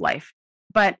for boat life,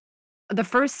 but the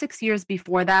first 6 years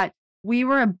before that, we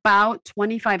were about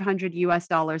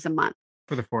 $2,500 a month.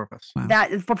 For the 4 of us. Wow.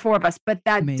 That is for 4 of us, but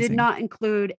that Amazing. did not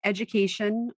include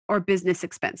education or business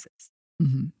expenses.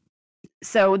 Mm-hmm.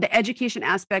 So the education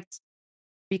aspect,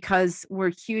 because we're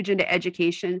huge into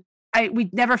education, we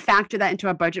never factor that into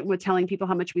our budget when we're telling people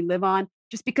how much we live on,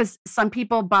 just because some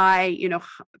people buy,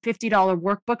 $50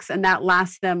 workbooks and that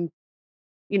lasts them,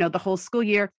 the whole school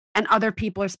year. And other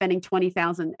people are spending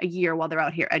 $20,000 a year while they're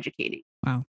out here educating.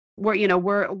 Wow.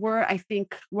 I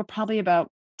think we're probably about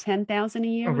 $10,000 a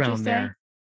year. Around would you say? there.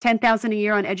 $10,000 a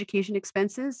year on education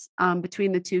expenses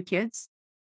between the two kids.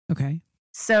 Okay.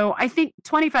 So I think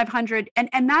 $2,500,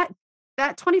 and that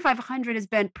 $2,500 has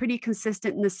been pretty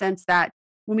consistent in the sense that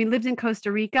when we lived in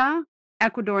Costa Rica,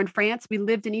 Ecuador, and France, we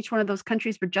lived in each one of those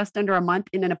countries for just under a month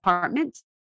in an apartment.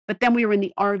 But then we were in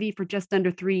the RV for just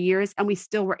under 3 years, and we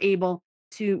still were able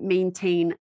to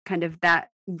maintain kind of that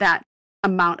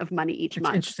amount of money each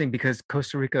month. It's interesting because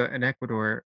Costa Rica and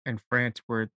Ecuador and France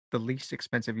were the least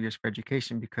expensive years for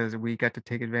education because we got to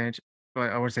take advantage. Well,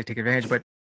 I wouldn't say take advantage, but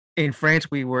in France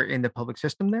we were in the public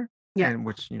system there, Yeah. and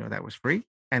which that was free.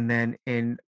 And then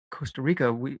in Costa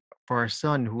Rica, we for our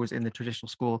son who was in the traditional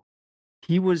school,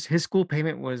 his school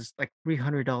payment was like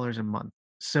 $300 a month.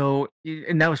 So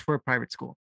and that was for a private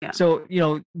school. Yeah. So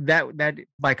that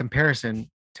by comparison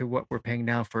to what we're paying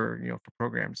now for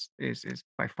programs is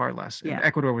by far less. And Yeah.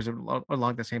 Ecuador was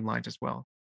along the same lines as well.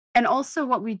 And also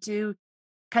what we do,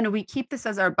 kind of we keep this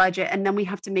as our budget and then we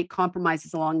have to make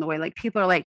compromises along the way. Like people are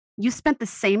like, you spent the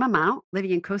same amount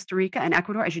living in Costa Rica and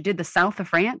Ecuador as you did the south of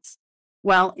France.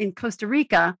 Well, in Costa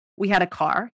Rica, we had a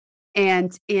car.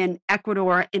 And in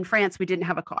Ecuador, in France, we didn't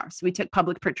have a car. So we took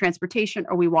public transportation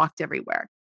or we walked everywhere.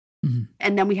 Mhm.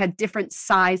 And then we had different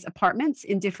size apartments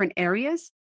in different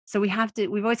areas. So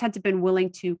we've always had to been willing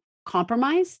to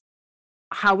compromise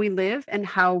how we live and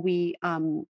how we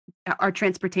our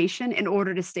transportation in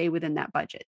order to stay within that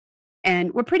budget.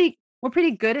 And we're pretty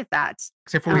good at that.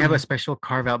 Except for we have a Um, special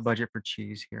carve out budget for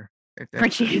cheese here. for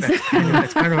cheese.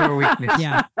 That's kind of our weakness.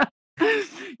 Yeah.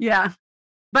 Yeah.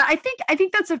 But I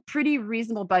think that's a pretty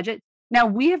reasonable budget. Now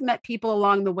we have met people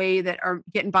along the way that are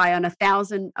getting by on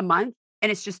 1,000 a month,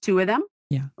 and it's just two of them.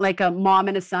 Yeah. Like a mom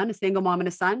and a son, a single mom and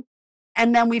a son.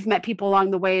 And then we've met people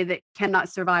along the way that cannot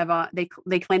survive on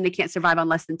they claim they can't survive on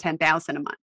less than 10,000 a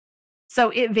month. So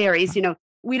it varies.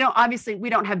 We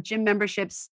don't have gym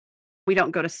memberships. We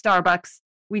don't go to Starbucks.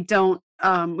 We don't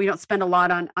spend a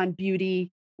lot on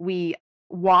beauty. We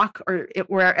walk or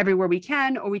everywhere we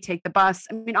can, or we take the bus.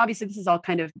 I mean, obviously this is all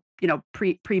kind of,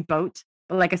 pre boat,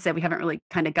 but like I said, we haven't really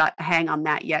kind of got a hang on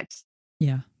that yet.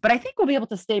 Yeah. But I think we'll be able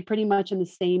to stay pretty much in the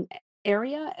same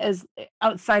area as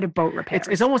outside of boat repairs.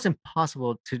 It's almost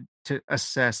impossible to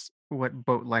assess what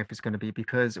boat life is going to be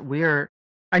because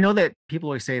I know that people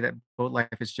always say that boat life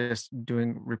is just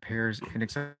doing repairs in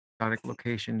exotic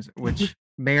locations, which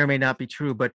may or may not be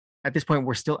true. But at this point,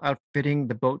 we're still outfitting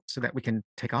the boat so that we can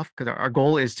take off because our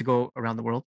goal is to go around the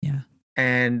world. Yeah.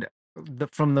 And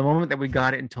from the moment that we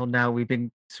got it until now, we've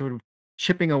been sort of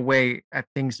chipping away at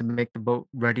things to make the boat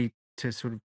ready to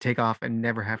sort of take off and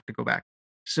never have to go back.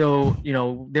 So,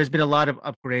 there's been a lot of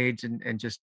upgrades and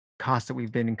just costs that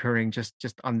we've been incurring just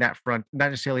on that front,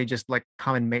 not necessarily just like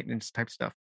common maintenance type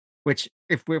stuff, which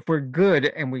if we're good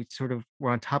and we're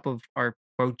on top of our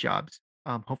boat jobs,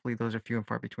 hopefully those are few and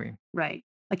far between. Right.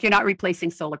 Like you're not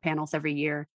replacing solar panels every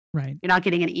year. Right. You're not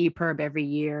getting an EPIRB every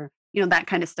year. That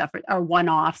kind of stuff are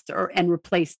one-offs and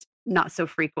replaced not so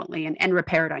frequently and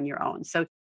repaired on your own. So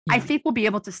I Yeah. think we'll be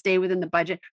able to stay within the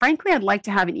budget. Frankly, I'd like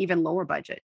to have an even lower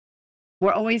budget.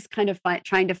 We're always kind of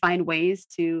trying to find ways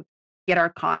to get our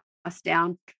costs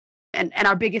down. And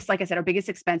our biggest, like I said, our biggest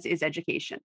expense is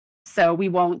education. So we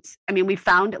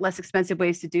found less expensive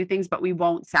ways to do things, but we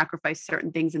won't sacrifice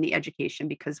certain things in the education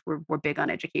because we're big on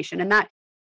education. And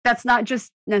that's not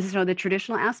just necessarily the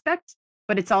traditional aspect,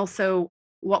 but it's also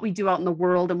what we do out in the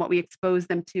world and what we expose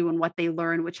them to and what they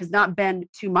learn, which has not been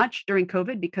too much during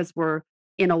COVID because we're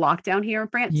in a lockdown here in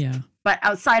France. Yeah. But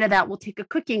outside of that, we'll take a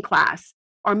cooking class,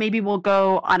 or maybe we'll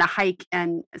go on a hike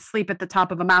and sleep at the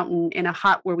top of a mountain in a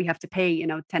hut where we have to pay,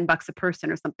 $10 a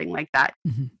person or something like that.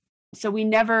 Mhm. So we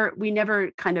never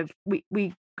kind of,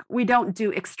 we don't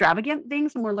do extravagant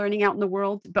things when we're learning out in the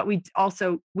world, but we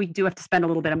do have to spend a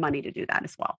little bit of money to do that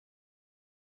as well.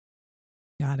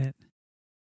 Got it.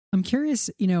 I'm curious,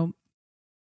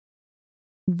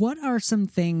 what are some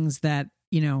things that,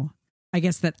 I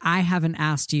guess that I haven't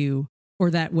asked you, or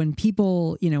that when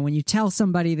people, when you tell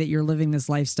somebody that you're living this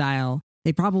lifestyle,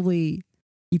 you probably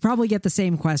get the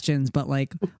same questions, but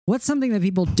like, what's something that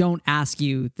people don't ask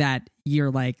you that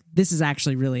you're like, this is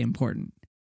actually really important?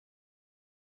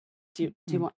 Do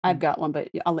you want? I've got one, but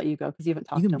I'll let you go because you haven't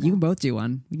talked. You can both do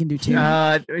one. We can do two.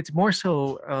 It's more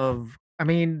so of,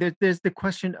 there's the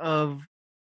question of,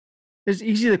 there's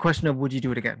easily the question of, would you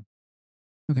do it again?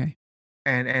 Okay.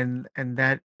 And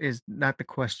that is not the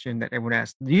question that everyone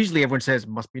asks. Usually everyone says,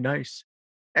 must be nice.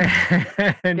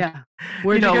 And, Yeah.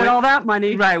 Where'd you get all that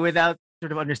money? right, without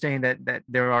sort of understanding that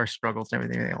there are struggles and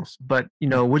everything else. But,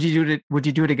 would you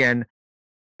do it again?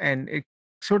 And it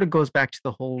sort of goes back to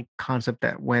the whole concept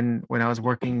that when I was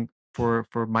working for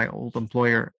my old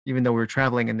employer, even though we were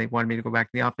traveling and they wanted me to go back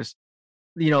to the office,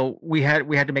 we had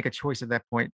to make a choice at that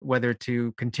point whether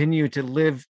to continue to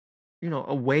live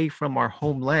away from our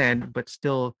homeland but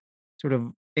still sort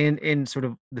of in sort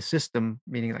of the system,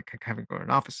 meaning like having to go to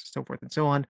an office and so forth and so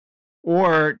on,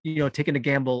 or taking a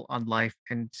gamble on life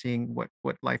and seeing what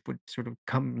life would sort of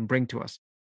come and bring to us.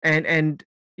 And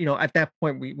at that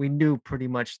point we knew pretty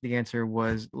much the answer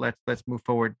was let's move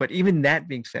forward. But even that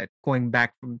being said, going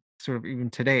back from sort of even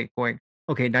today, going,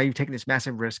 okay, now you've taken this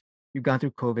massive risk. You've gone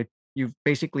through COVID. You've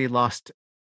basically lost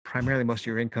primarily most of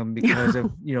your income because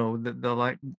of,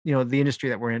 the industry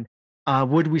that we're in.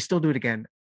 Would we still do it again?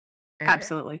 A-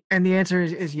 Absolutely. And the answer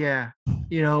is yeah.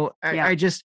 Yeah.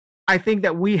 I think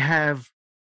that we have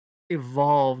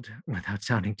evolved without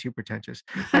sounding too pretentious.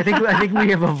 I think we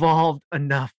have evolved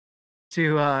enough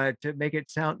to make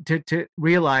it sound to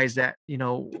realize that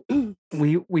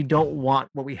we don't want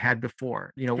what we had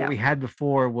before. What Yeah. we had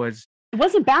before was, It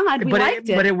wasn't bad. We liked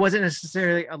but it. it wasn't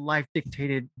necessarily a life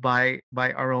dictated by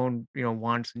our own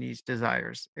wants, needs,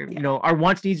 desires. Our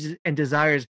wants, needs, and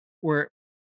desires were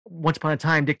once upon a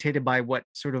time dictated by what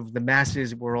sort of the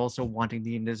masses were also wanting,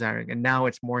 needing, and desiring, and now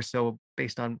it's more so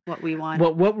based on What we want.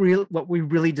 what we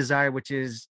really desire, which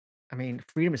is, I mean,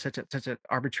 freedom is such an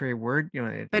arbitrary word,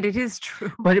 But it is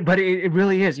true. but it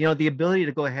really is, the ability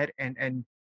to go ahead and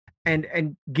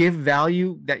give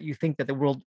value that you think that the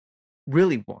world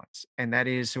really wants, and that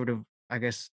is sort of, I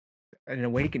guess, an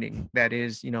awakening that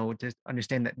is, to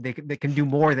understand that they can do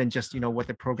more than just what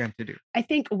they're programmed to do. I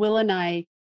think Will and I,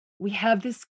 we have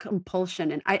this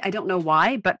compulsion, and I don't know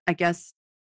why, but I guess,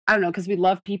 I don't know, because we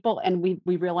love people and we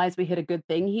realize we hit a good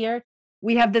thing here.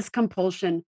 We have this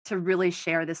compulsion to really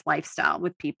share this lifestyle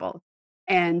with people.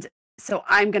 And so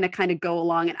I'm going to kind of go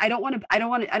along, and I don't want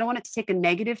it to take a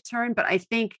negative turn, but I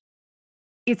think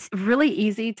it's really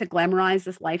easy to glamorize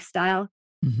this lifestyle.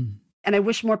 Mhm. And I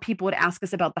wish more people would ask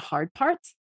us about the hard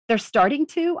parts. They're starting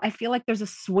to. I feel like there's a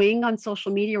swing on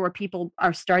social media where people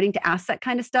are starting to ask that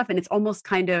kind of stuff. And it's almost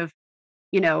kind of,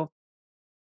 you know,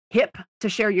 hip to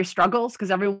share your struggles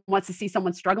because everyone wants to see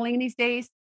someone struggling these days.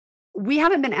 We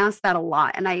haven't been asked that a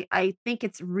lot. And I think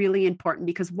it's really important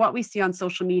because what we see on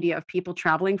social media of people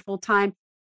traveling full time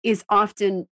is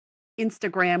often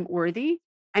Instagram worthy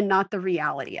and not the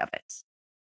reality of it.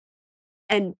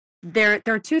 And there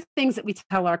are two things that we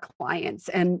tell our clients,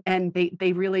 and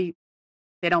they really,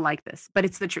 they don't like this, but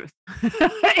it's the truth.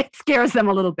 It scares them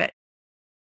a little bit.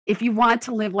 If you want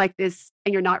to live like this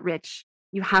and you're not rich,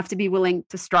 you have to be willing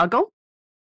to struggle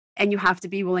and you have to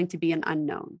be willing to be an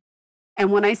unknown.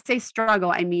 And when I say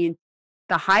struggle, I mean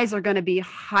the highs are going to be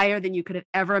higher than you could have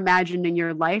ever imagined in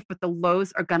your life, but the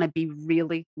lows are going to be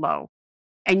really low.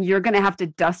 And you're going to have to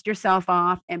dust yourself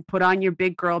off and put on your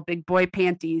big girl, big boy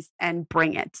panties and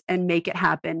bring it and make it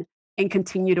happen and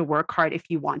continue to work hard if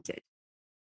you want it.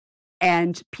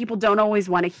 And people don't always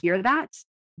want to hear that.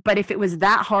 But if it was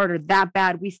that hard or that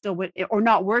bad, we still would, or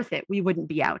not worth it, we wouldn't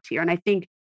be out here. And I think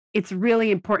it's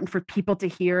really important for people to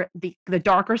hear the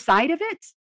darker side of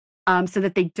it, so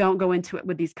that they don't go into it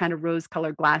with these kind of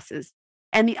rose-colored glasses.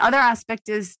 And the other aspect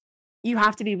is you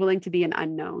have to be willing to be an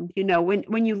unknown. You know,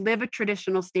 when you live a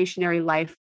traditional stationary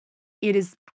life, it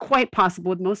is quite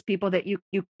possible with most people that you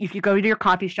if you go to your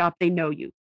coffee shop, they know you.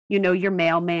 You know your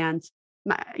mailman,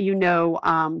 you know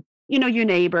your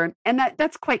neighbor, and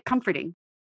that's quite comforting.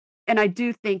 And I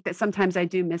do think that sometimes I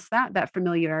do miss that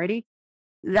familiarity.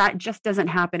 That just doesn't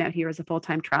happen out here as a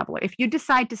full-time traveler. If you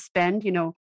decide to spend,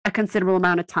 a considerable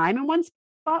amount of time in one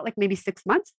spot, like maybe 6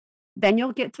 months, then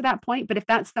you'll get to that point. But if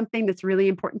that's something that's really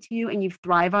important to you and you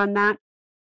thrive on that,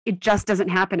 it just doesn't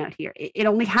happen out here. It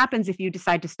only happens if you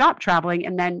decide to stop traveling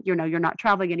and then, you're not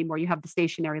traveling anymore. You have the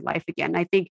stationary life again. And I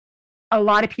think a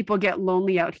lot of people get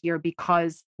lonely out here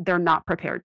because they're not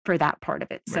prepared for that part of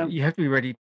it. Right. So You have to be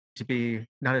ready to be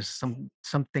not as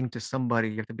something to somebody.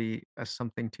 You have to be a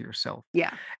something to yourself.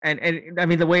 yeah, And I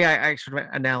mean, the way I sort of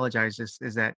analogize this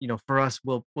is that, for us,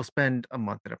 we'll spend a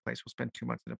month at a place, we'll spend 2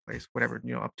 months in a place, whatever,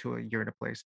 up to a year in a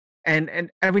place.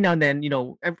 And every now and then,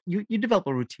 you develop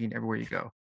a routine everywhere you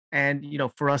go. And,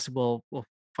 for us, we'll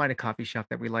find a coffee shop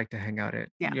that we like to hang out at,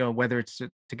 yeah. whether it's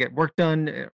to get work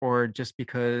done, or just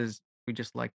because we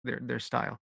just like their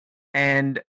style.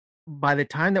 And by the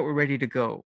time that we're ready to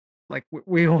go, like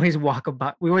we always walk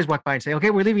by and say, okay,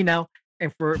 we're leaving now.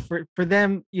 And for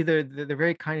them, either they're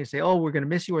very kind and say, oh, we're gonna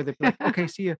miss you, or they're like, okay,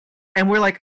 see you. And we're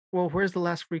like, well, where's the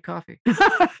last free coffee? Like,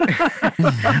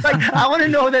 I want to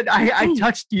know that I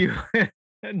touched you.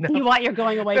 No, You want your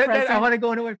going away I present? want to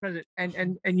go away present.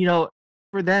 And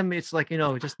for them, it's like,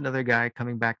 just another guy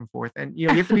coming back and forth. And you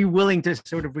have to be willing to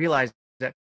sort of realize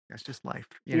that that's just life,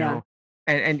 Yeah.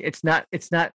 And it's not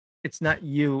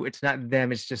you, it's not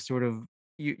them, it's just sort of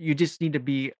you just need to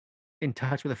be in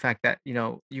touch with the fact that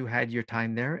you had your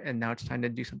time there and now it's time to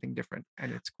do something different,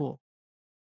 and it's cool.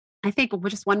 I think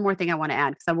just one more thing I want to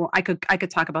add because I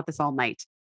could talk about this all night.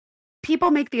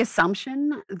 People make the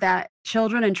assumption that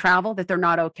children in travel that they're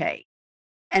not okay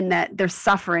and that they're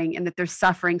suffering and that they're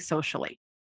suffering socially.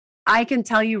 I can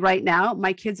tell you right now,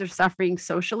 my kids are suffering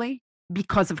socially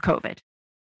because of COVID,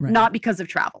 Right. not because of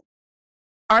travel.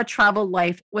 our travel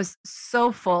life was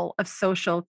so full of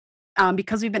social.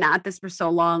 Because we've been at this for so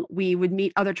long, we would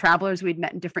meet other travelers we'd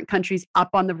met in different countries up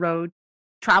on the road.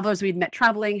 Travelers we'd met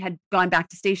traveling had gone back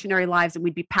to stationary lives, and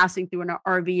we'd be passing through in our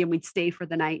RV and we'd stay for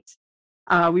the night.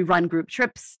 We run group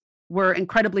trips. We're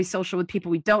incredibly social with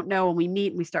people we don't know, and we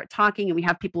meet and we start talking and we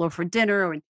have people over for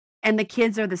dinner, and the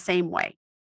kids are the same way.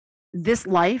 This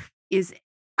life is,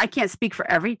 I can't speak for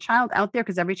every child out there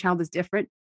because every child is different.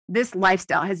 This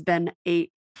lifestyle has been a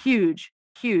huge,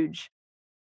 huge,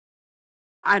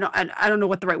 I don't know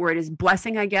what the right word is,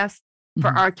 blessing, I guess, for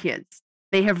our kids.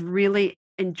 They have really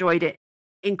enjoyed it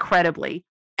incredibly.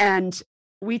 And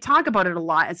we talk about it a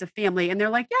lot as a family, and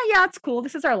they're like, yeah, it's cool.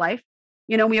 This is our life.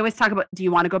 You know, we always talk about, do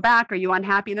you want to go back? Are you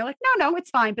unhappy? And they're like, no, it's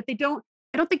fine. But I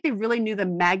don't think they really knew the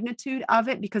magnitude of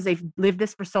it because they've lived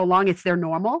this for so long. It's their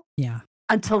normal. Yeah.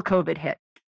 Until COVID hit.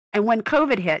 And when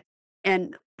COVID hit,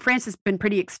 and France has been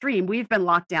pretty extreme, we've been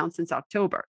locked down since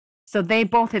October. So they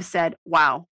both have said,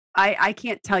 wow, I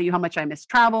can't tell you how much I miss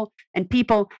travel and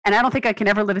people, and I don't think I can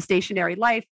ever live a stationary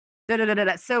life.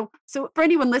 So for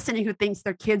anyone listening who thinks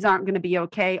their kids aren't going to be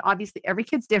okay, obviously every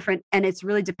kid's different, and it's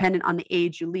really dependent on the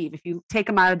age you leave. If you take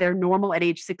them out of their normal at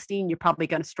age 16, you're probably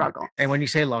going to struggle. And when you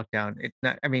say lockdown, it's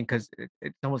not, I mean, because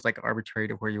it's almost like arbitrary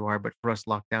to where you are, but for us,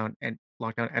 lockdown at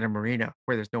a marina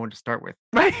where there's no one to start with.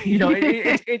 Right. You know,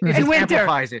 it just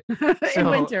amplifies it. In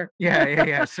winter.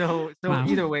 Yeah. So Wow.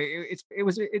 Either way,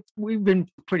 we've been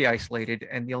pretty isolated,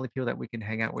 and the only people that we can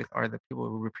hang out with are the people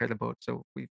who repair the boat. So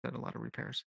we've done a lot of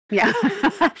repairs. Yeah.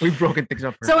 We've broken things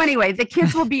up. So anyway, the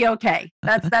kids will be okay.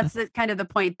 That's kind of the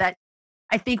point, that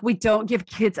I think we don't give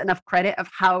kids enough credit of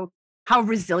how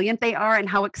resilient they are and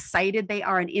how excited they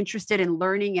are and interested in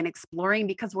learning and exploring,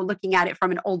 because we're looking at it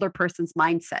from an older person's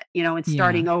mindset, you know, and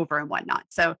starting over and whatnot.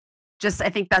 So I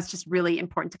think that's just really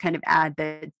important to kind of add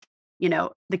that, you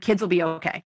know, the kids will be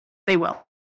okay. They will.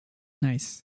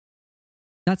 Nice.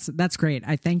 That's great.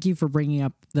 I thank you for bringing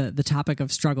up the topic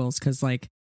of struggles, because like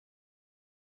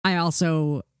I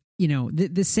also, you know,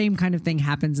 the same kind of thing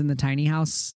happens in the tiny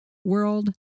house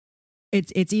world.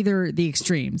 It's either the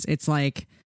extremes. It's like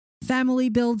family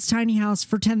builds tiny house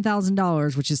for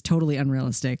 $10,000, which is totally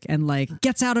unrealistic, and like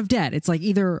gets out of debt. It's like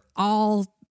either all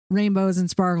rainbows and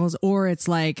sparkles, or it's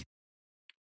like,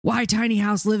 why tiny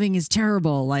house living is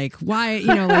terrible. Like why,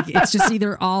 you know, like it's just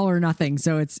either all or nothing.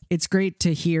 So it's great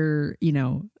to hear, you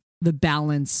know, the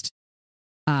balanced,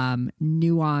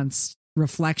 nuanced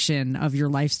reflection of your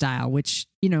lifestyle, which,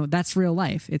 you know, that's real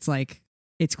life. It's like,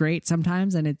 it's great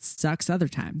sometimes and it sucks other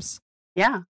times.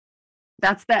 Yeah.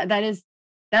 That's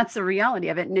the reality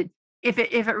of it. And if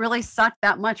it really sucked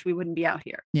that much, we wouldn't be out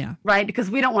here. Yeah. Right. Because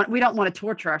we don't want to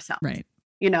torture ourselves. Right.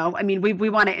 You know, I mean, we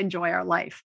want to enjoy our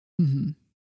life. Mm-hmm.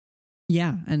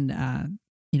 Yeah. And,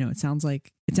 you know, it sounds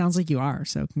like you are.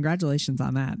 So congratulations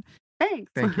on that.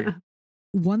 Thanks. Thank you.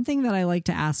 One thing that I like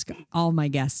to ask all my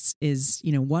guests is,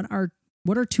 you know, what are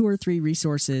 2 or 3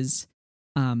 resources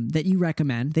that you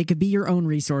recommend? They could be your own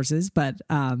resources, but,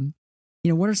 you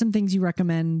know, what are some things you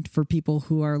recommend for people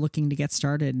who are looking to get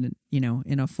started, you know,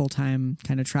 in a full-time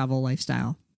kind of travel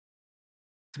lifestyle?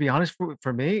 To be honest,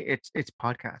 for me, it's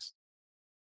podcasts.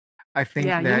 I think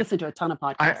Yeah, you that listen to a ton of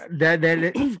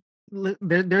podcasts.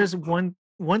 there's one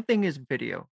thing is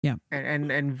video. Yeah.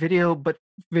 And video, but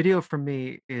video for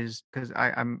me is because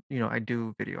I'm, you know, I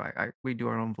do video. We do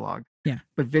our own vlog. Yeah.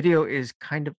 But video is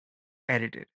kind of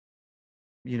edited,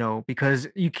 you know, because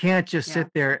you can't just sit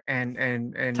there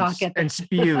and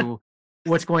spew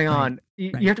what's going on.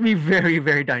 You have to be very,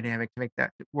 very dynamic to make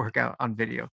that work out on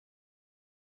video.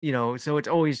 You know, so it's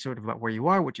always sort of about where you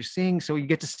are, what you're seeing. So you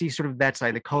get to see sort of that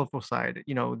side, the colorful side,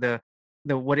 you know, the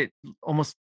what it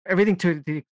almost everything to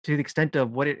the extent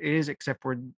of what it is, except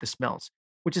for the smells,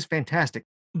 which is fantastic.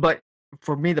 But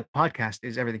for me, the podcast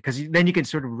is everything, because then you can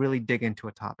sort of really dig into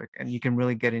a topic and you can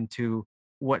really get into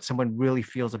what someone really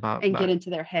feels about and get into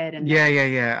their head. And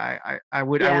I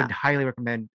would highly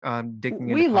recommend digging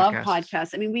into podcasts. We love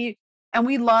podcasts. I mean,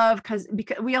 we love because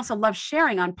we also love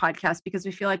sharing on podcasts because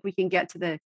we feel like we can get to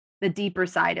the deeper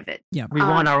side of it. Yeah. We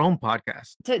want our own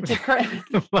podcast. We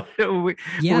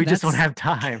just don't have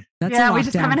time. We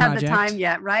just haven't had the time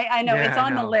yet, right? I know, it's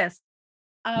on the list.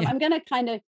 I'm going to kind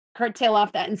of curtail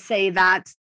off that and say that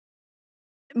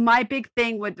my big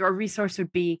thing with our resource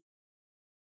would be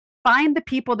find the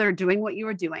people that are doing what you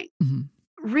are doing. Mm-hmm.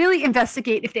 Really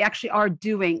investigate if they actually are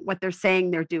doing what they're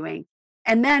saying they're doing,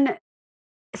 and then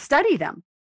study them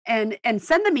and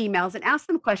send them emails and ask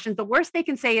them questions. The worst they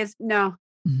can say is no.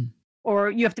 Mm-hmm. Or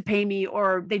you have to pay me,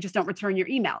 or they just don't return your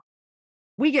email.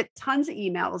 We get tons of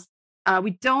emails.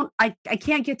 I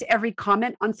can't get to every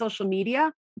comment on social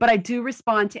media, but I do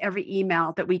respond to every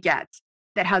email that we get.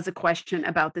 that has a question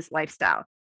about this lifestyle.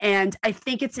 And I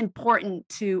think it's important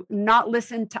to not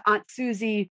listen to Aunt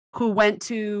Susie who went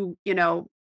to,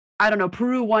 I don't know,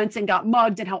 Peru once and got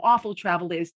mugged and how awful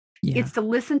travel is. Yeah. It's to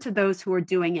listen to those who are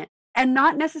doing it and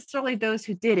not necessarily those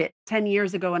who did it 10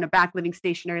 years ago in a back living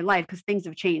stationary life, because things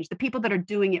have changed. The people that are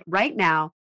doing it right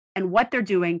now and what they're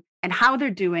doing and how they're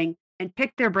doing, and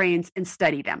pick their brains and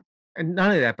study them. And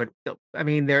none of that, but I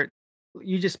mean,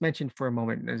 you just mentioned for a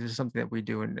moment, and this is something that we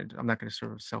do, and I'm not going to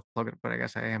sort of self-plug it, but I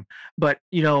guess I am. But,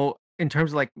 in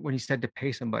terms of like when you said to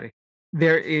pay somebody,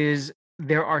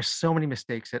 there are so many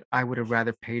mistakes that I would have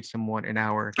rather paid someone an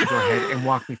hour to go ahead and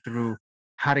walk me through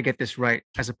how to get this right,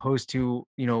 as opposed to,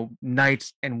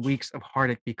 nights and weeks of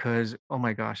heartache because, oh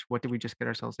my gosh, what did we just get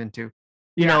ourselves into?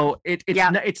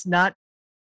 It's not,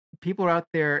 people are out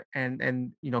there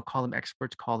and call them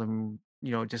experts, call them,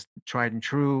 just tried and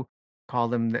true, call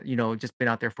them that, just been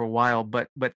out there for a while, but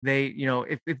they,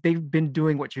 if they've been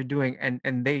doing what you're doing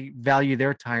and they value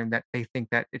their time, that they think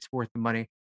that it's worth the money,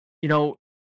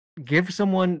 give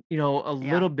someone, a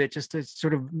little bit, just to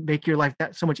sort of make your life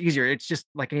that so much easier. It's just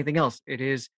like anything else. It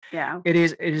is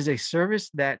a service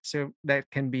that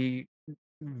can be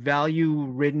value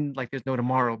ridden like there's no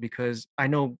tomorrow, because I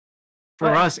know for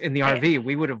us in the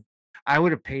RV, I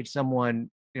would have paid someone,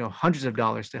 hundreds of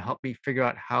dollars to help me figure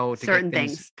out how to certain get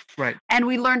things right. And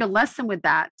we learned a lesson with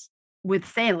that with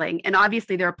sailing. And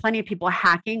obviously there are plenty of people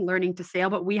hacking, learning to sail,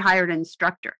 but we hired an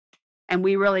instructor and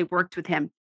we really worked with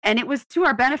him. And it was to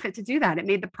our benefit to do that. It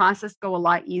made the process go a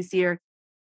lot easier.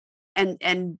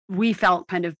 And we felt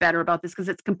kind of better about this because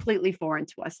it's completely foreign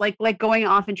to us. Like going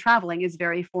off and traveling is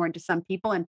very foreign to some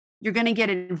people. And you're going to get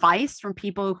advice from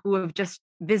people who have just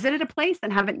visited a place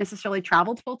and haven't necessarily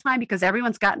traveled full time, because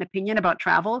everyone's got an opinion about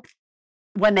travel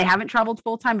when they haven't traveled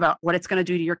full time, about what it's going to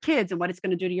do to your kids and what it's going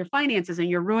to do to your finances,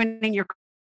 and you're ruining your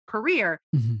career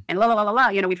and la la la la.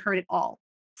 We've heard it all.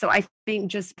 So I think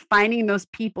just finding those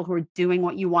people who are doing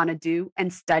what you want to do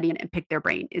and studying and pick their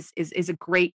brain is a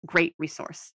great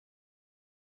resource.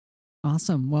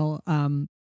 Awesome. Well,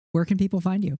 where can people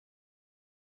find you?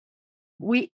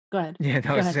 Go ahead. Yeah,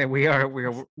 I was saying we are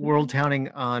world towning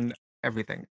on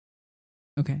everything.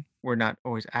 Okay. We're not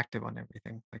always active on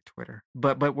everything like Twitter,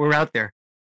 but we're out there.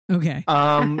 Okay.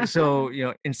 So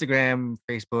Instagram,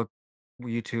 Facebook,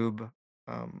 YouTube.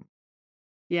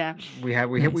 Yeah. We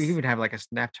even have like a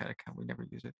Snapchat account. We never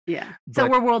use it. Yeah. So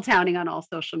we're world towning on all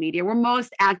social media. We're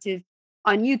most active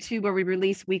on YouTube, where we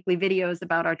release weekly videos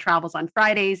about our travels on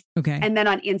Fridays. Okay. And then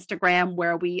on Instagram,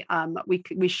 where we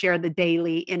share the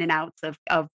daily in and outs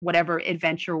of whatever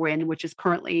adventure we're in, which is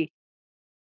currently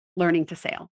learning to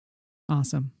sail.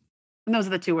 Awesome. And those are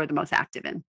the two we're the most active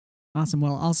in. Awesome.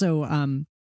 Well, also,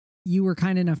 you were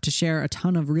kind enough to share a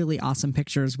ton of really awesome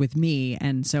pictures with me.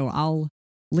 And so I'll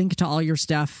link to all your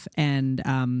stuff and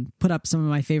put up some of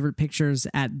my favorite pictures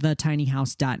at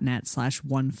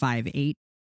thetinyhouse.net/158.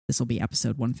 This will be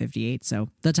episode 158. So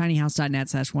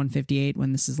thetinyhouse.net/158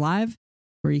 when this is live,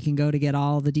 where you can go to get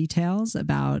all the details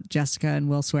about Jessica and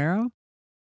Will Suero.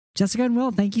 Jessica and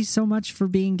Will, thank you so much for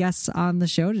being guests on the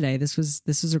show today. This was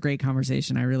a great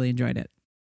conversation. I really enjoyed it.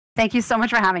 Thank you so much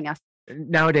for having us.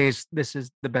 Nowadays, this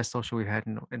is the best social we've had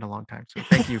in a long time. So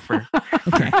thank you for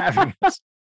having us.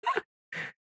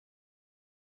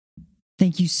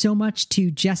 Thank you so much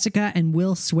to Jessica and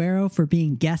Will Suero for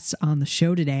being guests on the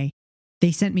show today.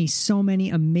 They sent me so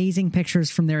many amazing pictures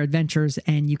from their adventures,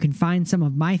 and you can find some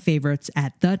of my favorites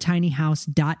at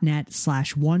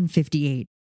thetinyhouse.net/158.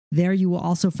 There you will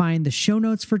also find the show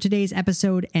notes for today's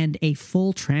episode and a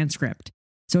full transcript.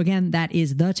 So again, that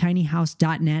is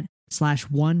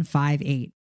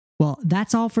thetinyhouse.net/158. Well,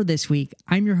 that's all for this week.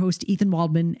 I'm your host, Ethan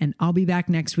Waldman, and I'll be back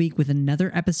next week with another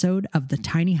episode of the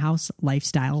Tiny House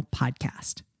Lifestyle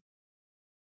Podcast.